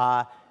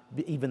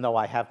 even though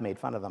I have made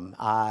fun of them.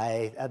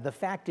 The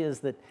fact is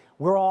that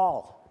we're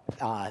all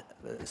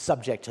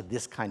subject to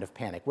this kind of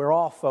panic. We're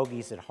all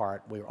fogies at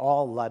heart. We're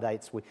all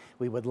Luddites.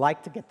 We would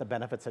like to get the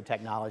benefits of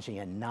technology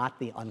and not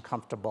the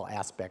uncomfortable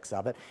aspects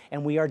of it.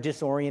 And we are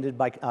disoriented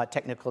by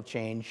technical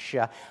change.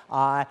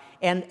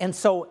 And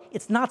so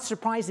it's not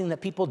surprising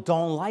that people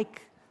don't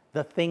like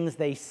the things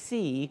they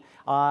see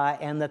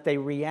and that they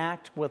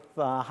react with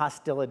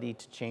hostility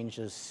to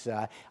changes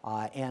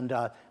and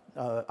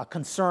a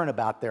concern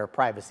about their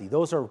privacy.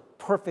 Those are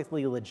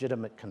perfectly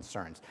legitimate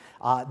concerns.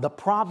 The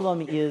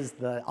problem is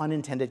the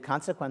unintended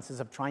consequences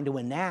of trying to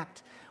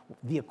enact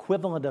the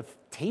equivalent of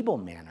table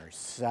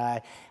manners.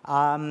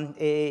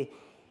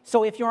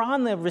 So if you're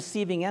on the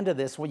receiving end of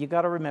this, well, you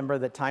got to remember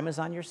that time is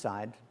on your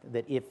side,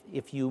 that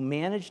if you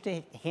manage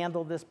to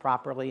handle this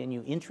properly and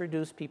you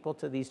introduce people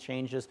to these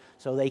changes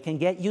so they can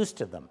get used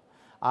to them,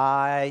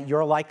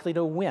 you're likely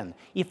to win.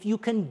 If you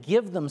can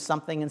give them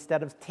something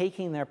instead of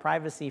taking their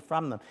privacy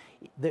from them,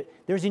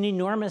 there's an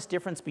enormous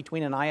difference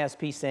between an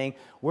ISP saying,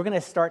 we're going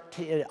to start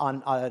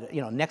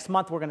next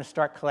month we're going to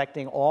start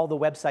collecting all the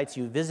websites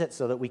you visit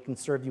so that we can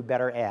serve you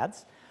better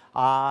ads,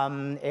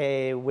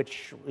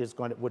 which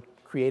would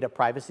create a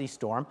privacy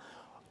storm,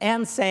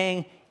 and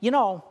saying,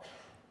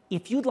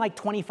 if you'd like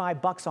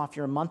 $25 off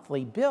your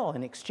monthly bill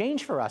in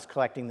exchange for us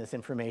collecting this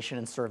information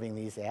and serving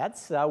these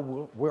ads,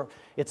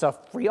 it's a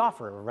free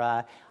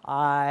offer.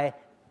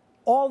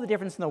 All the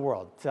difference in the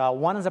world.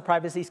 One is a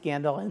privacy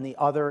scandal and the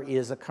other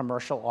is a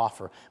commercial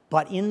offer.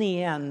 But in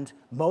the end,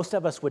 most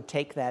of us would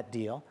take that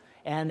deal.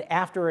 And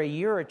after a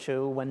year or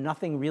two, when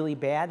nothing really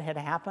bad had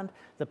happened,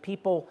 the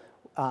people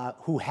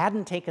who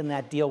hadn't taken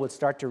that deal would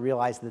start to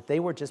realize that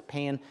they were just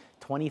paying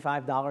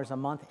 $25 a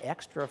month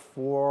extra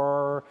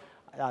for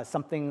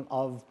something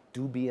of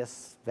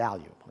dubious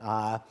value.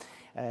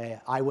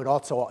 I would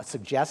also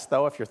suggest,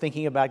 though, if you're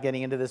thinking about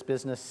getting into this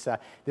business,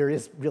 there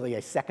is really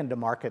a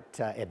second-to-market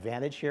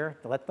advantage here.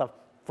 Let the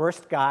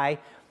first guy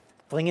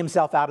fling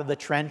himself out of the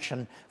trench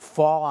and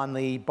fall on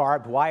the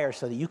barbed wire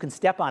so that you can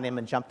step on him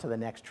and jump to the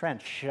next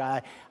trench.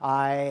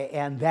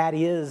 And that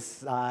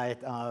is,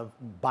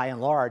 by and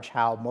large,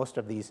 how most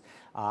of these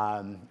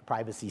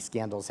privacy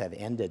scandals have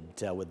ended,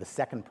 with the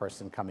second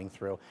person coming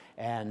through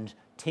and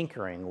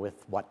tinkering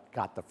with what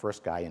got the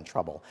first guy in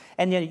trouble.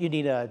 And yet you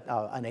need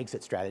an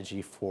exit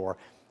strategy for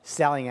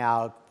selling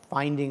out,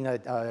 finding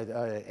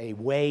a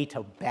way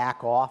to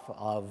back off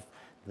of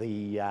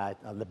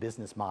the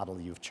business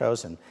model you've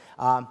chosen.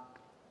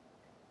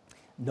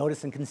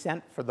 Notice and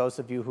consent, for those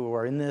of you who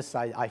are in this,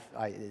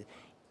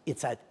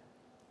 it's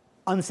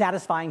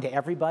unsatisfying to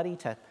everybody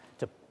to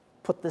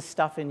put this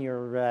stuff in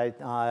your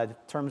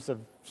terms of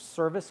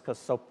service because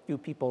so few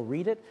people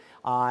read it.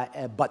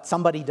 But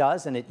somebody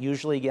does, and it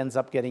usually ends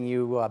up getting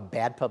you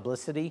bad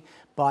publicity.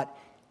 But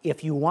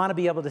if you want to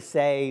be able to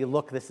say,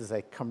 look, this is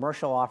a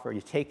commercial offer,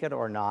 you take it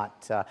or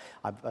not,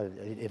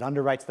 it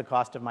underwrites the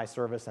cost of my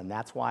service, and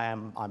that's why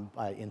I'm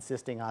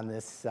insisting on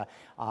this.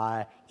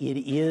 It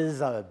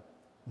is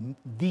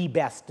the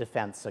best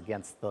defense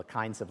against the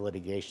kinds of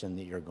litigation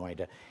that you're going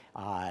to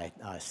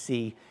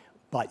see,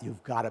 but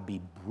you've got to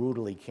be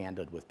brutally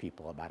candid with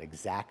people about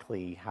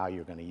exactly how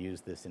you're going to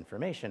use this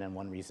information. And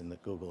one reason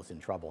that Google's in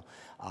trouble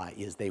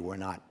is they were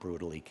not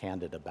brutally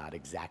candid about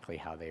exactly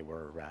how they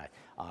were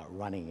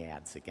running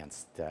ads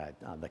against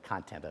the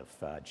content of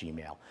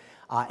Gmail.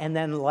 And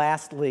then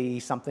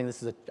lastly,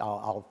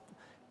 I'll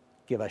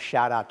give a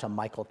shout out to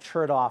Michael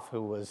Chertoff,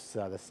 who was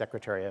the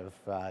Secretary of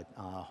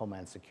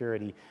Homeland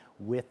Security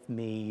with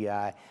me.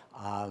 I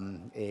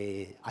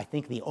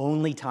think the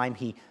only time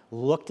he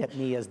looked at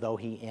me as though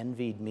he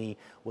envied me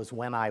was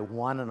when I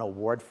won an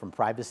award from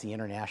Privacy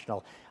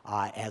International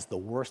as the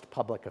worst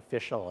public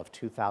official of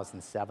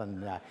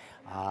 2007,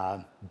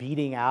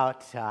 beating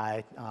out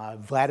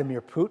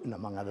Vladimir Putin,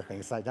 among other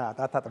things. I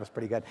thought that was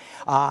pretty good.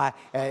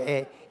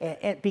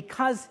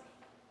 Because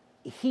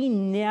he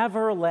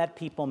never let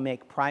people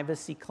make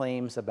privacy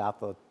claims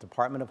about the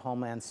Department of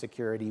Homeland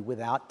Security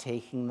without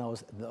taking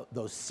those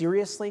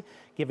seriously,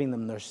 giving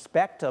them the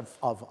respect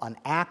of an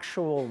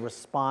actual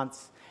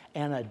response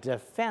and a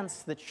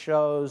defense that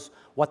shows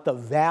what the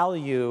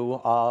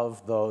value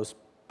of those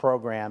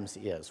programs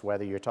is,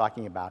 whether you're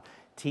talking about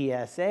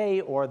TSA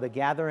or the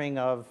gathering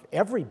of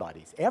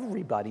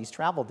everybody's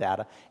travel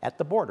data at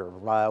the border,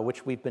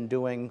 which we've been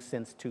doing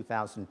since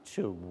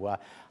 2002.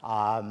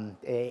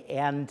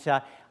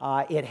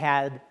 It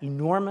had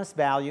enormous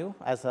value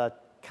as a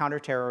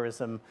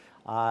counterterrorism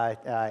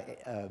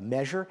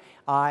measure,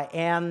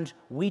 and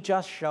we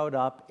just showed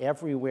up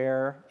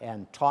everywhere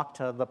and talked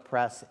to the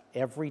press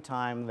every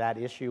time that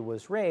issue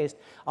was raised.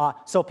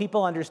 So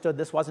people understood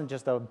this wasn't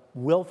just a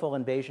willful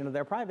invasion of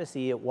their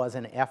privacy, it was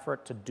an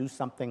effort to do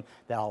something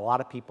that a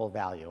lot of people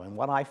value. And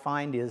what I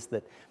find is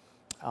that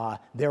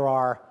there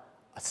are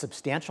a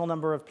substantial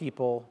number of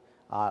people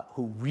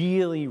who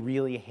really,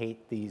 really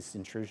hate these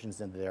intrusions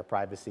into their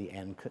privacy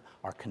and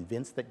are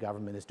convinced that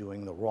government is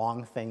doing the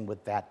wrong thing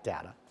with that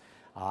data.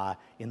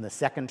 In the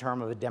second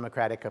term of a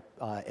Democratic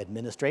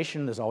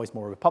administration, there's always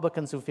more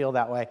Republicans who feel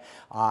that way,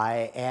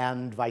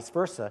 and vice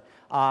versa.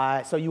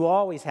 So you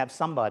always have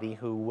somebody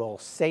who will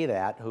say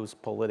that, who's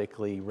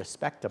politically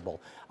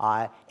respectable.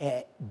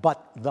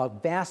 But the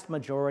vast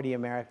majority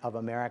of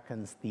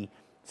Americans, the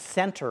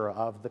center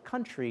of the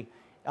country,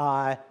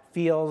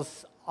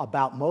 feels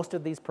about most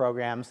of these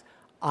programs,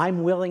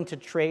 I'm willing to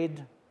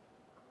trade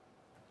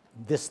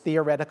this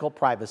theoretical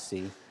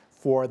privacy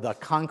for the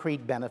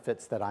concrete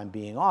benefits that I'm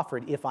being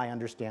offered if I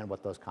understand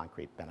what those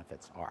concrete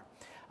benefits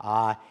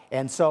are.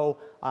 And so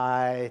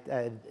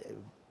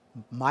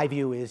my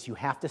view is you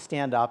have to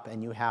stand up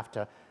and you have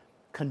to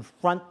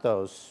confront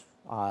those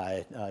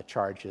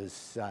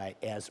charges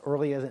as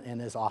early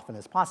and as often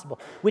as possible,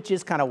 which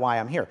is kind of why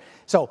I'm here.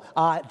 So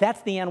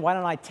that's the end. Why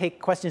don't I take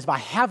questions? If I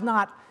have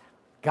not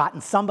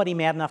gotten somebody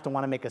mad enough to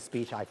want to make a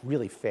speech, I've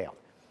really failed.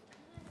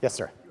 Yes,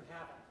 sir. You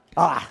haven't.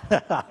 Ah.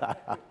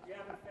 You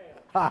haven't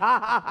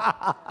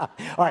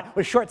failed. All right,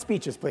 well, short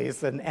speeches,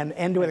 please, and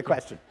end with a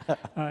question.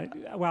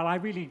 Well,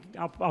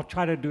 I'll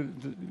try to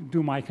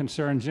do my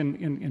concerns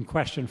in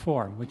question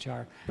form, which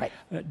are, right.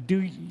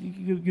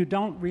 You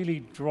don't really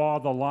draw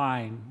the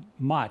line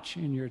much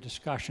in your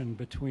discussion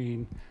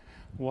between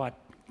what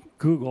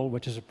Google,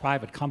 which is a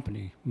private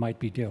company, might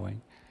be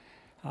doing,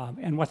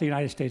 and what the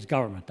United States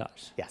government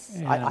does. Yes,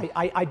 And,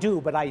 I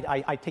do, but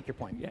I take your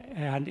point.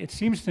 and it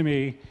seems to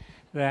me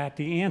that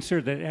the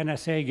answer that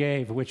NSA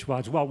gave, which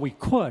was, well, we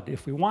could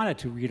if we wanted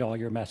to read all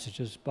your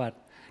messages, but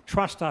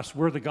trust us,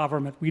 we're the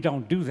government, we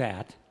don't do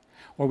that,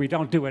 or we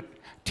don't do it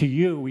to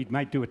you, we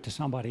might do it to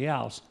somebody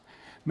else,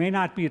 may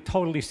not be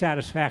totally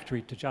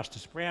satisfactory to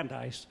Justice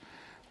Brandeis,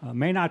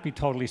 may not be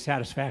totally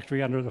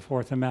satisfactory under the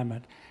Fourth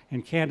Amendment,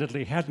 and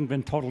candidly hasn't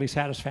been totally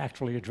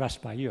satisfactorily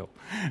addressed by you.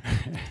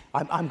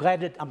 I'm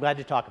glad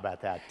to talk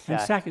about that. And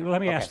second,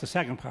 let me ask the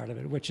second part of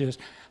it, which is,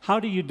 how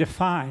do you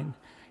define,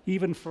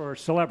 even for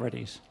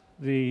celebrities,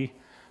 the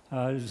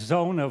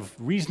zone of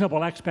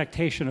reasonable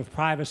expectation of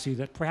privacy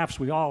that perhaps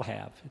we all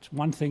have? It's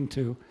one thing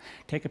to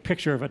take a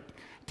picture of a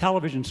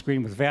television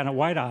screen with Vanna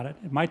White on it.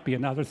 It might be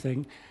another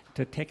thing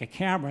to take a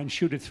camera and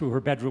shoot it through her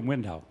bedroom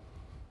window.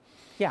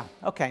 Yeah,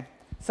 okay.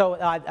 So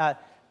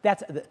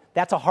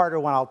that's a harder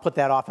one. I'll put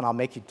that off and I'll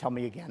make you tell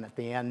me again at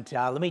the end.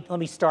 Let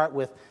me start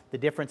with the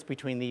difference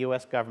between the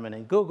US government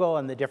and Google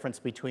and the difference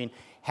between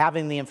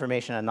having the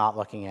information and not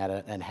looking at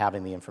it and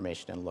having the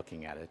information and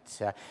looking at it.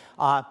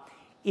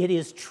 It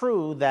is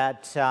true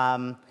that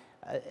and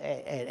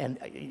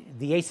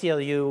the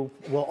ACLU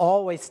will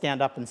always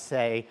stand up and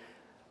say,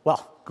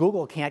 well,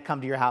 Google can't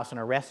come to your house and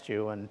arrest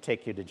you and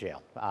take you to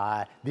jail.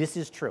 This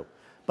is true.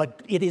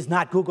 But it is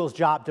not Google's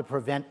job to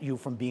prevent you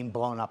from being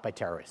blown up by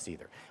terrorists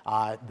either.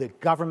 The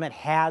government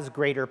has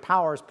greater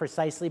powers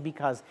precisely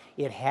because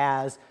it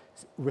has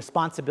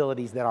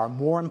responsibilities that are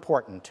more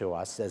important to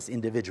us as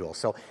individuals.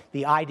 So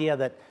the idea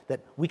that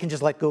we can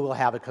just let Google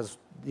have it because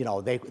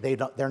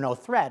they're no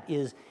threat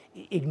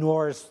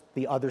ignores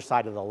the other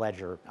side of the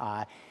ledger.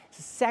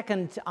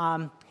 Second,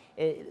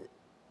 it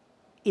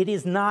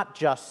is not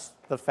just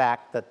the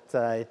fact that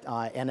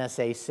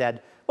NSA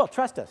said, well,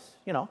 trust us,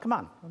 come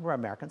on, we're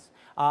Americans.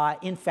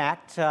 In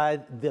fact,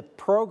 the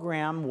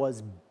program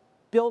was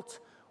built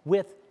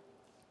with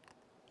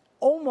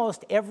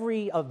almost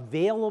every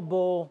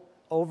available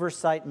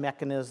oversight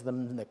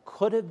mechanism that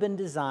could have been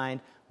designed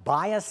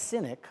by a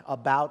cynic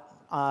about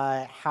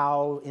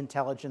how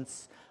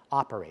intelligence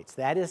operates.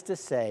 That is to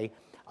say,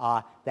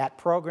 that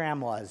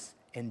program was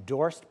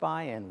endorsed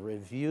by and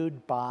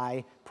reviewed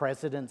by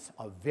presidents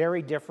of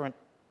very different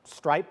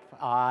stripe.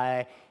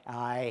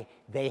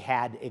 They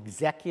had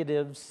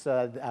executives,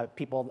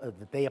 people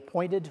that they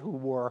appointed who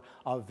were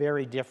of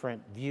very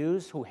different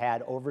views, who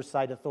had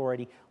oversight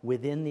authority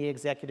within the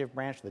executive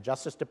branch. The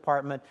Justice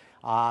Department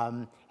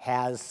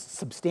has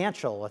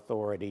substantial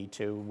authority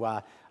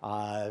to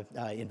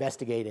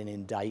investigate and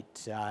indict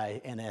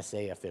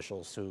NSA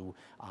officials who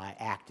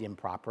act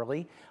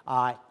improperly.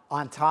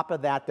 On top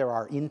of that, there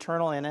are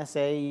internal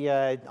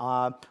NSA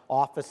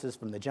offices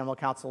from the General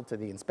Counsel to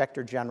the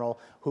Inspector General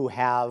who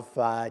have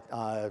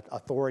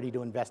authority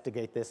to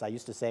investigate this. I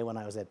used to say when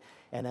I was at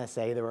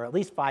NSA, there were at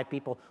least 5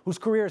 people whose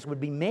careers would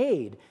be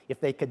made if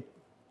they could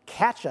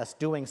catch us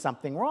doing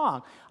something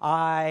wrong,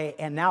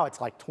 and now it's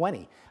like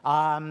 20.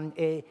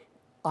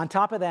 On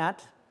top of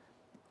that,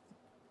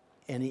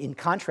 and in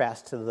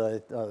contrast to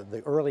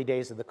the early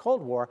days of the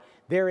Cold War,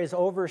 there is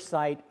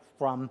oversight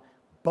from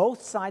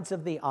both sides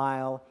of the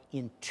aisle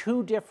in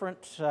 2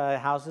 different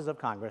houses of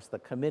Congress.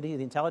 The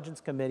intelligence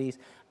committees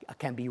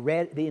can be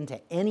read into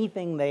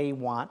anything they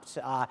want,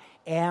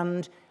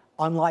 and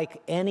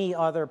unlike any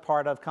other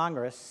part of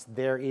Congress,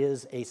 there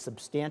is a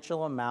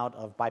substantial amount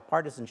of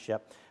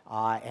bipartisanship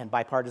and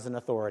bipartisan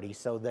authority,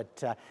 so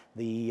that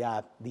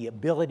the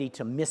ability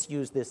to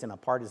misuse this in a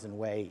partisan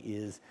way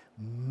is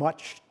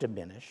much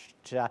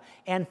diminished.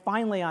 And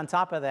finally, on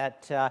top of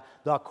that,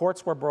 the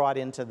courts were brought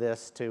into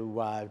this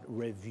to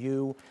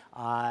review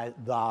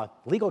the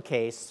legal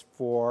case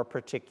for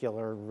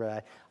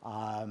particular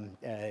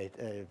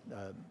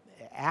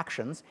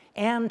actions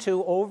and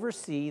to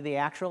oversee the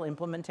actual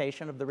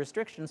implementation of the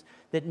restrictions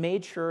that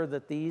made sure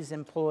that these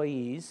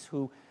employees,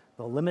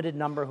 the limited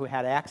number who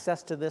had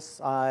access to this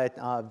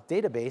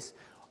database,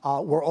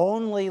 were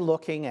only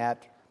looking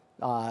at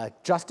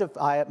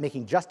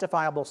making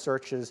justifiable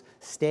searches,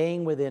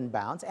 staying within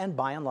bounds, and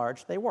by and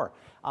large they were.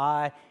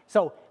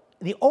 So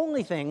the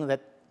only thing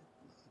that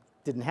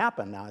didn't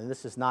happen, now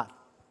this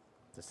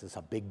is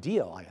a big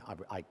deal,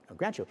 I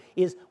grant you,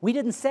 is we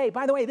didn't say,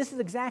 by the way, this is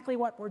exactly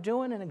what we're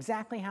doing and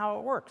exactly how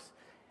it works.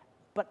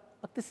 But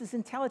look, this is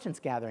intelligence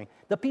gathering.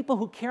 The people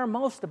who care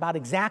most about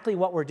exactly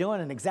what we're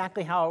doing and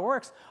exactly how it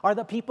works are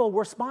the people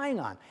we're spying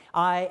on.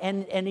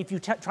 And if you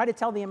try to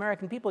tell the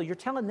American people, you're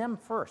telling them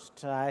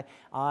first.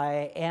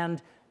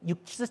 And you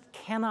just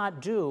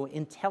cannot do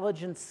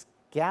intelligence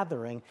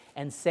gathering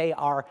and say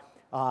our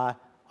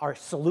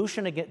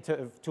solution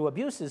to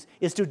abuses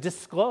is to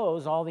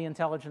disclose all the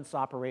intelligence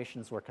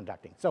operations we're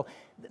conducting. So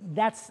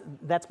that's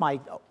my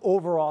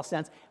overall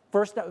sense.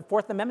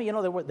 Fourth Amendment, you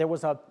know, there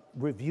was a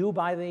review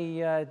by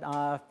the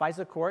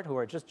FISA court, who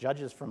are just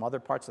judges from other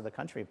parts of the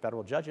country,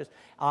 federal judges.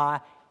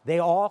 They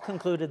all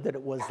concluded that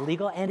it was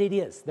legal, and it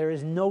is. There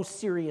is no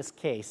serious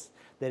case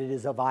that it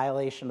is a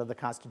violation of the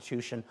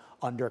Constitution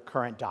under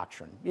current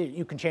doctrine.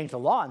 You can change the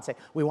law and say,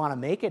 we want to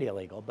make it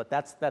illegal, but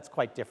that's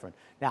quite different.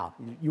 Now,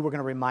 you were going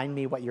to remind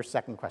me what your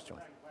second question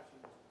was.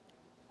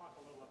 Talk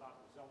a little about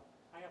the zone.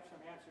 I have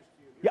some answers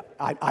to you here.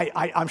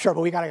 Yeah, I'm sure,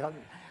 but we got to... Talk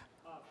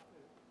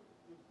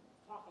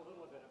a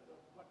little bit of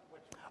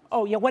what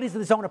Oh, yeah, what is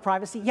the zone of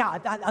privacy? Yeah,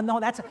 no,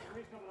 that's...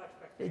 reasonable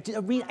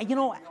expectation. You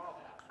know,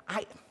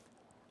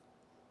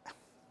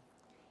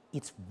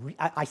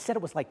 I said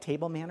it was like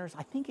table manners.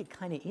 I think it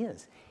kind of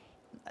is.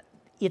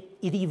 It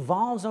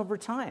evolves over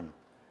time.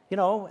 You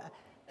know,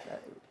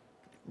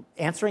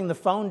 answering the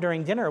phone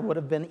during dinner would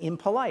have been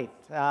impolite.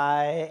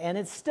 And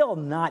it's still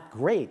not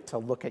great to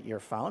look at your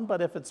phone, but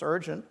if it's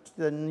urgent,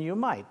 then you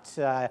might.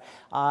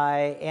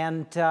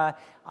 And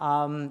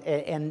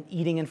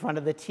eating in front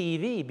of the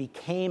TV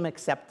became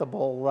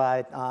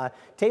acceptable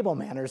table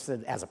manners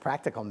as a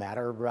practical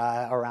matter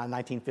around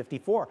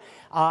 1954.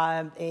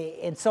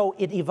 And so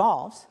it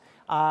evolves.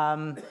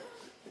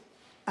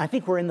 I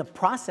think we're in the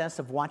process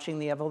of watching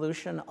the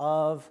evolution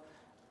of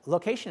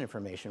location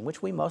information,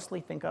 which we mostly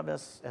think of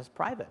as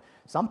private.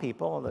 Some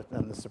people,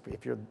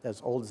 if you're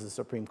as old as the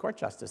Supreme Court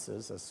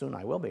justices, as soon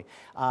I will be,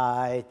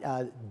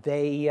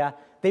 they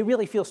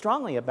really feel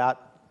strongly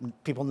about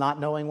people not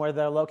knowing where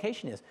their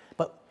location is.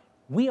 But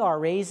we are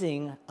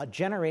raising a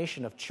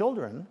generation of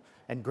children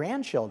and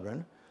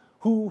grandchildren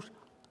who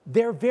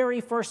their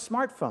very first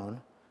smartphone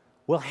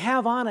will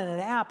have on an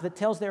app that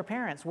tells their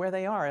parents where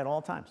they are at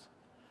all times.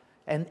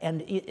 And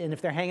if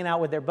they're hanging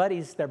out with their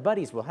buddies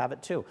will have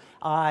it too.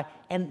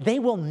 And they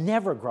will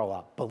never grow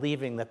up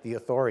believing that the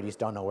authorities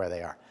don't know where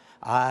they are.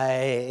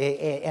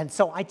 And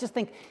so I just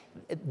think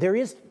there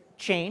is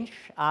change.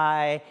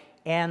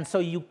 And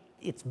so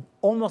it's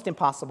almost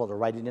impossible to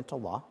write it into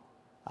law.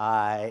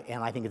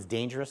 And I think it's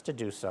dangerous to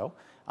do so.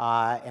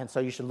 And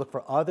so you should look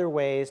for other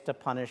ways to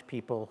punish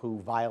people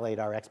who violate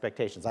our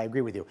expectations. I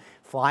agree with you.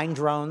 Flying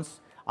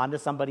drones onto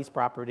somebody's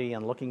property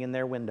and looking in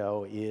their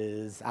window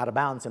is out of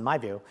bounds in my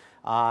view.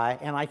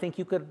 And I think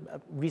you could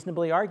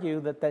reasonably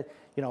argue that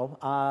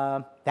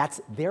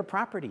that's their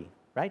property,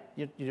 right?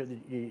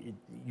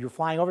 You're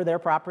flying over their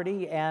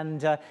property,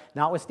 and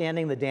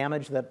notwithstanding the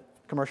damage that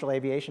commercial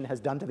aviation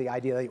has done to the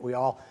idea that we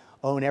all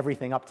own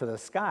everything up to the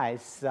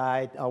skies,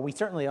 we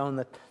certainly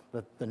own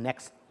the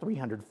next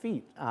 300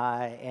 feet.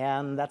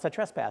 And that's a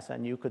trespass,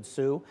 and you could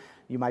sue.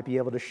 You might be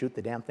able to shoot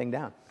the damn thing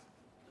down.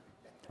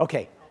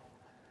 Okay.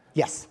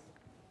 Yes.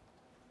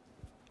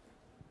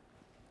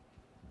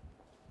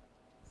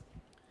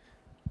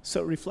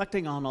 So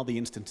reflecting on all the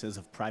instances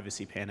of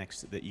privacy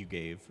panics that you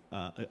gave,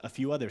 a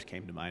few others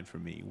came to mind for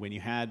me. When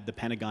you had the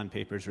Pentagon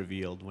Papers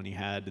revealed, when you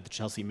had the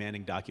Chelsea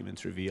Manning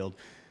documents revealed,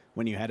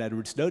 when you had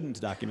Edward Snowden's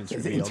documents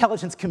revealed. The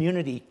intelligence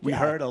community We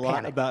heard a lot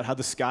panic. about how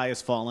the sky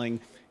is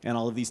falling and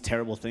all of these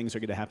terrible things are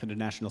going to happen to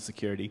national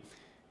security.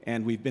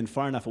 And we've been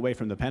far enough away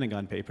from the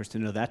Pentagon Papers to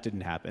know that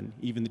didn't happen.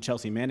 Even the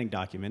Chelsea Manning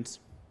documents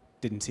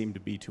didn't seem to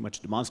be too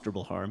much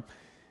demonstrable harm.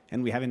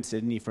 And we haven't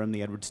seen any from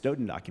the Edward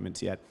Snowden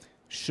documents yet.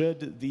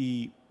 Should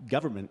the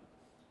government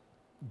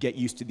get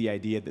used to the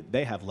idea that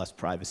they have less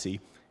privacy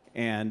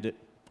and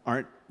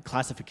aren't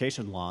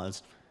classification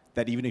laws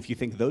that even if you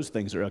think those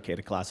things are okay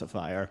to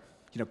classify are,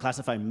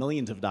 classify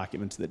millions of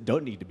documents that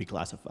don't need to be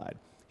classified?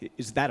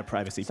 Is that a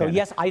privacy panic? So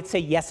yes, I'd say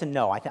yes and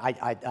no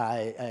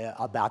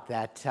about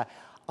that.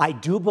 I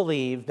do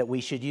believe that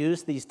we should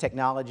use these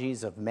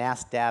technologies of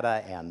mass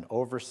data and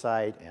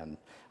oversight and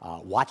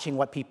watching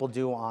what people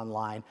do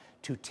online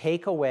to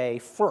take away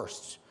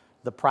first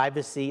the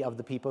privacy of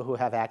the people who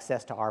have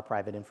access to our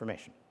private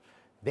information.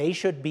 They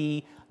should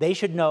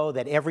know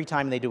that every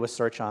time they do a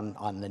search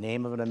on the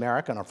name of an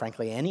American, or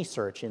frankly any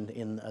search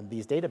in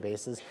these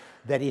databases,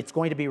 that it's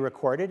going to be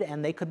recorded,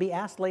 and they could be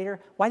asked later,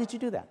 why did you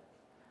do that?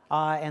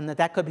 And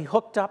that could be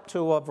hooked up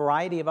to a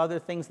variety of other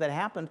things that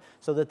happened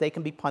so that they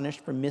can be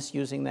punished for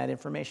misusing that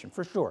information,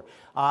 for sure.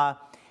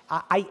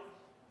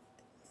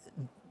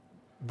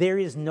 There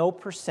is no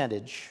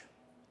percentage,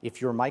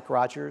 if you're Mike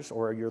Rogers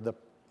or you're the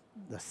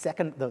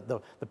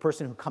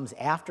person who comes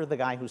after the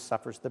guy who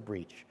suffers the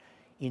breach,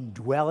 in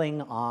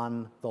dwelling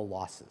on the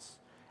losses.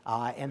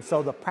 And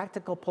so the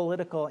practical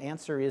political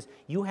answer is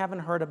you haven't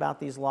heard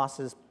about these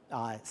losses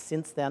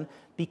since then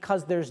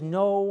because there's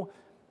no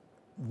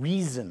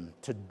reason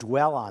to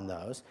dwell on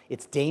those.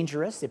 It's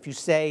dangerous if you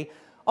say,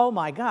 oh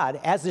my God,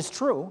 as is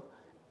true,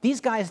 these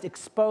guys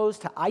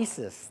exposed to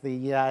ISIS,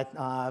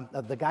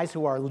 the guys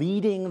who are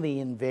leading the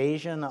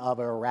invasion of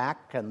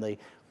Iraq and the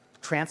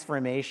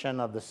transformation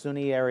of the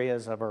Sunni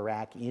areas of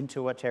Iraq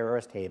into a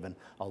terrorist haven,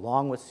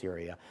 along with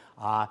Syria.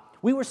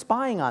 We were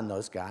spying on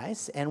those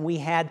guys, and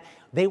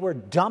they were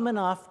dumb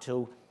enough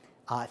to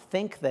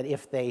think that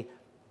if they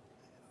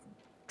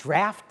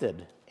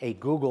drafted a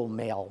Google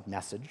Mail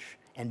message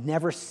and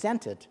never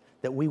sent it,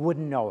 that we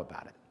wouldn't know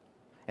about it.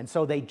 And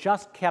so they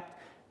just kept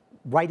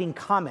writing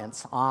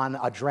comments on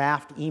a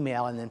draft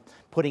email and then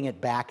putting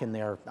it back in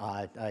their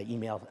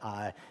email,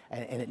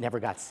 and it never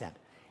got sent.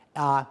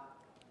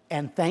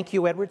 And thank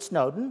you, Edward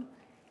Snowden.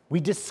 We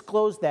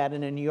disclosed that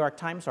in a New York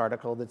Times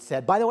article that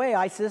said, by the way,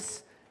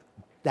 ISIS,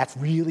 that's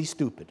really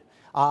stupid.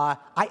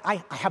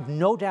 I have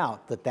no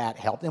doubt that that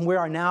helped. And we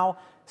are now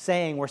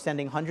saying we're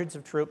sending hundreds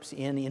of troops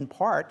in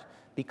part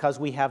because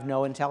we have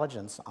no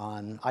intelligence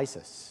on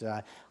ISIS.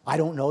 I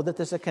don't know that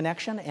there's a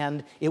connection,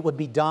 and it would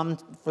be dumb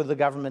for the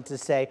government to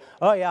say,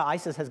 oh yeah,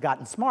 ISIS has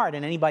gotten smart,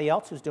 and anybody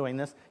else who's doing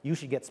this, you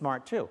should get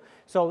smart too.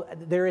 So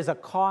there is a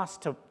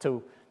cost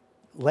to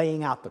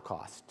laying out the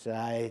cost.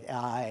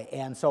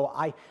 And so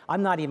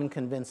I'm not even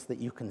convinced that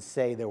you can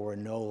say there were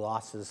no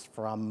losses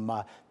from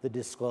the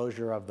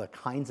disclosure of the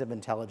kinds of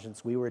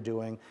intelligence we were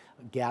doing,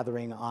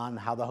 gathering on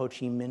how the Ho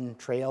Chi Minh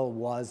Trail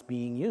was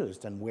being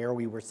used and where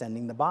we were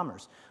sending the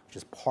bombers, which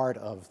is part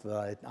of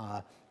the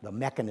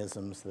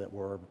mechanisms that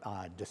were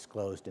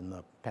disclosed in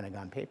the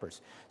Pentagon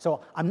Papers.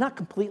 So I'm not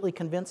completely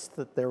convinced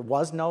that there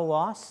was no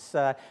loss.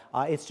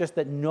 It's just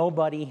that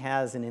nobody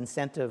has an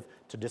incentive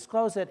to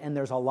disclose it, and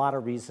there's a lot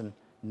of reason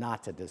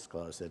not to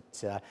disclose it.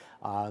 So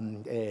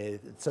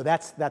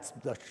that's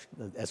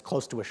as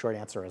close to a short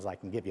answer as I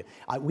can give you.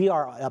 We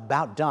are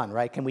about done,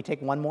 right? Can we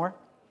take one more?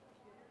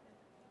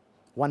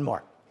 One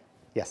more.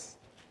 Yes.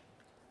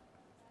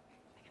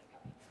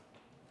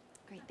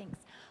 Great, thanks.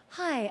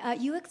 Hi,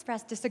 you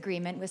expressed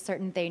disagreement with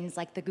certain things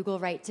like the Google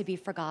right to be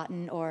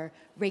forgotten or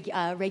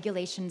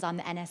regulations on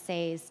the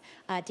NSA's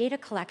data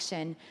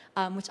collection,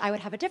 which I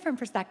would have a different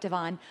perspective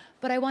on.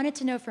 But I wanted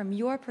to know from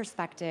your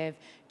perspective,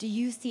 do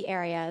you see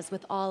areas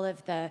with all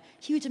of the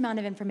huge amount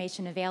of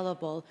information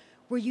available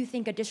where you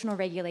think additional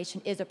regulation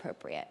is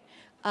appropriate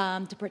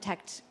to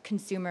protect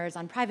consumers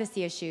on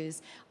privacy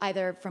issues,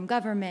 either from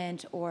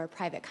government or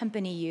private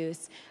company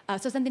use?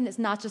 So something that's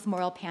not just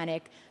moral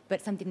panic,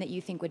 but something that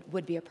you think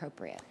would be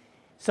appropriate.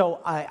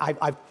 So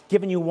I've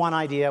given you one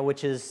idea,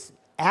 which is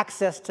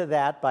access to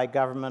that by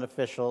government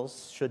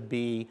officials should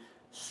be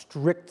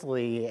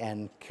strictly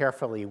and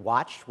carefully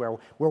watched, where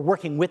we're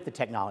working with the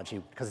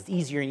technology because it's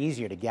easier and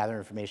easier to gather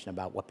information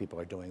about what people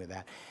are doing with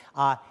that.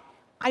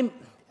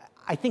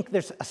 I think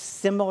there's a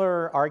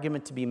similar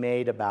argument to be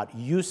made about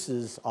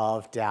uses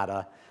of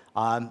data.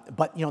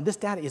 But this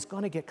data is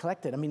going to get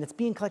collected. I mean, it's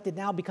being collected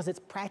now because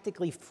it's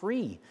practically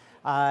free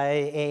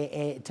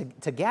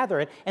to gather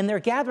it. And they're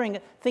gathering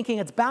it thinking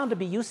it's bound to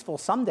be useful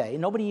someday.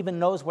 Nobody even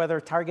knows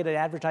whether targeted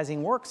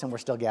advertising works, and we're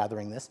still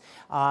gathering this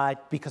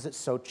because it's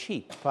so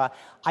cheap.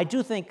 I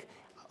do think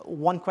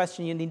one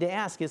question you need to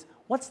ask is,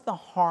 what's the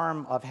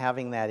harm of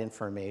having that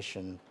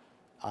information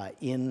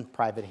in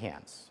private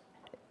hands?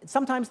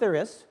 Sometimes there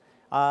is.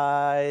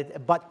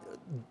 But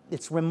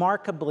it's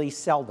remarkably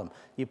seldom.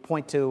 You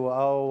point to,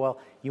 oh, well,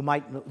 you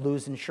might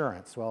lose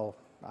insurance. Well,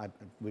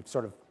 we've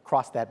sort of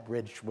crossed that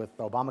bridge with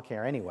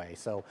Obamacare anyway,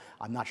 so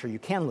I'm not sure you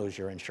can lose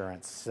your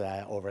insurance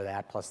over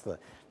that, plus the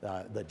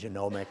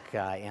genomic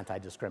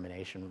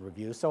anti-discrimination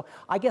review. So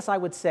I guess I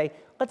would say,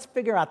 let's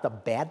figure out the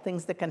bad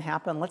things that can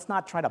happen. Let's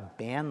not try to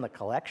ban the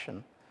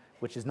collection,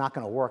 which is not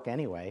going to work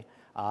anyway,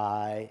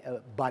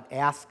 but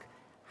ask,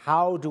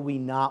 how do we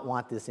not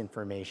want this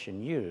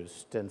information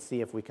used, and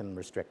see if we can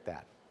restrict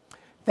that.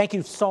 Thank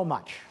you so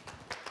much.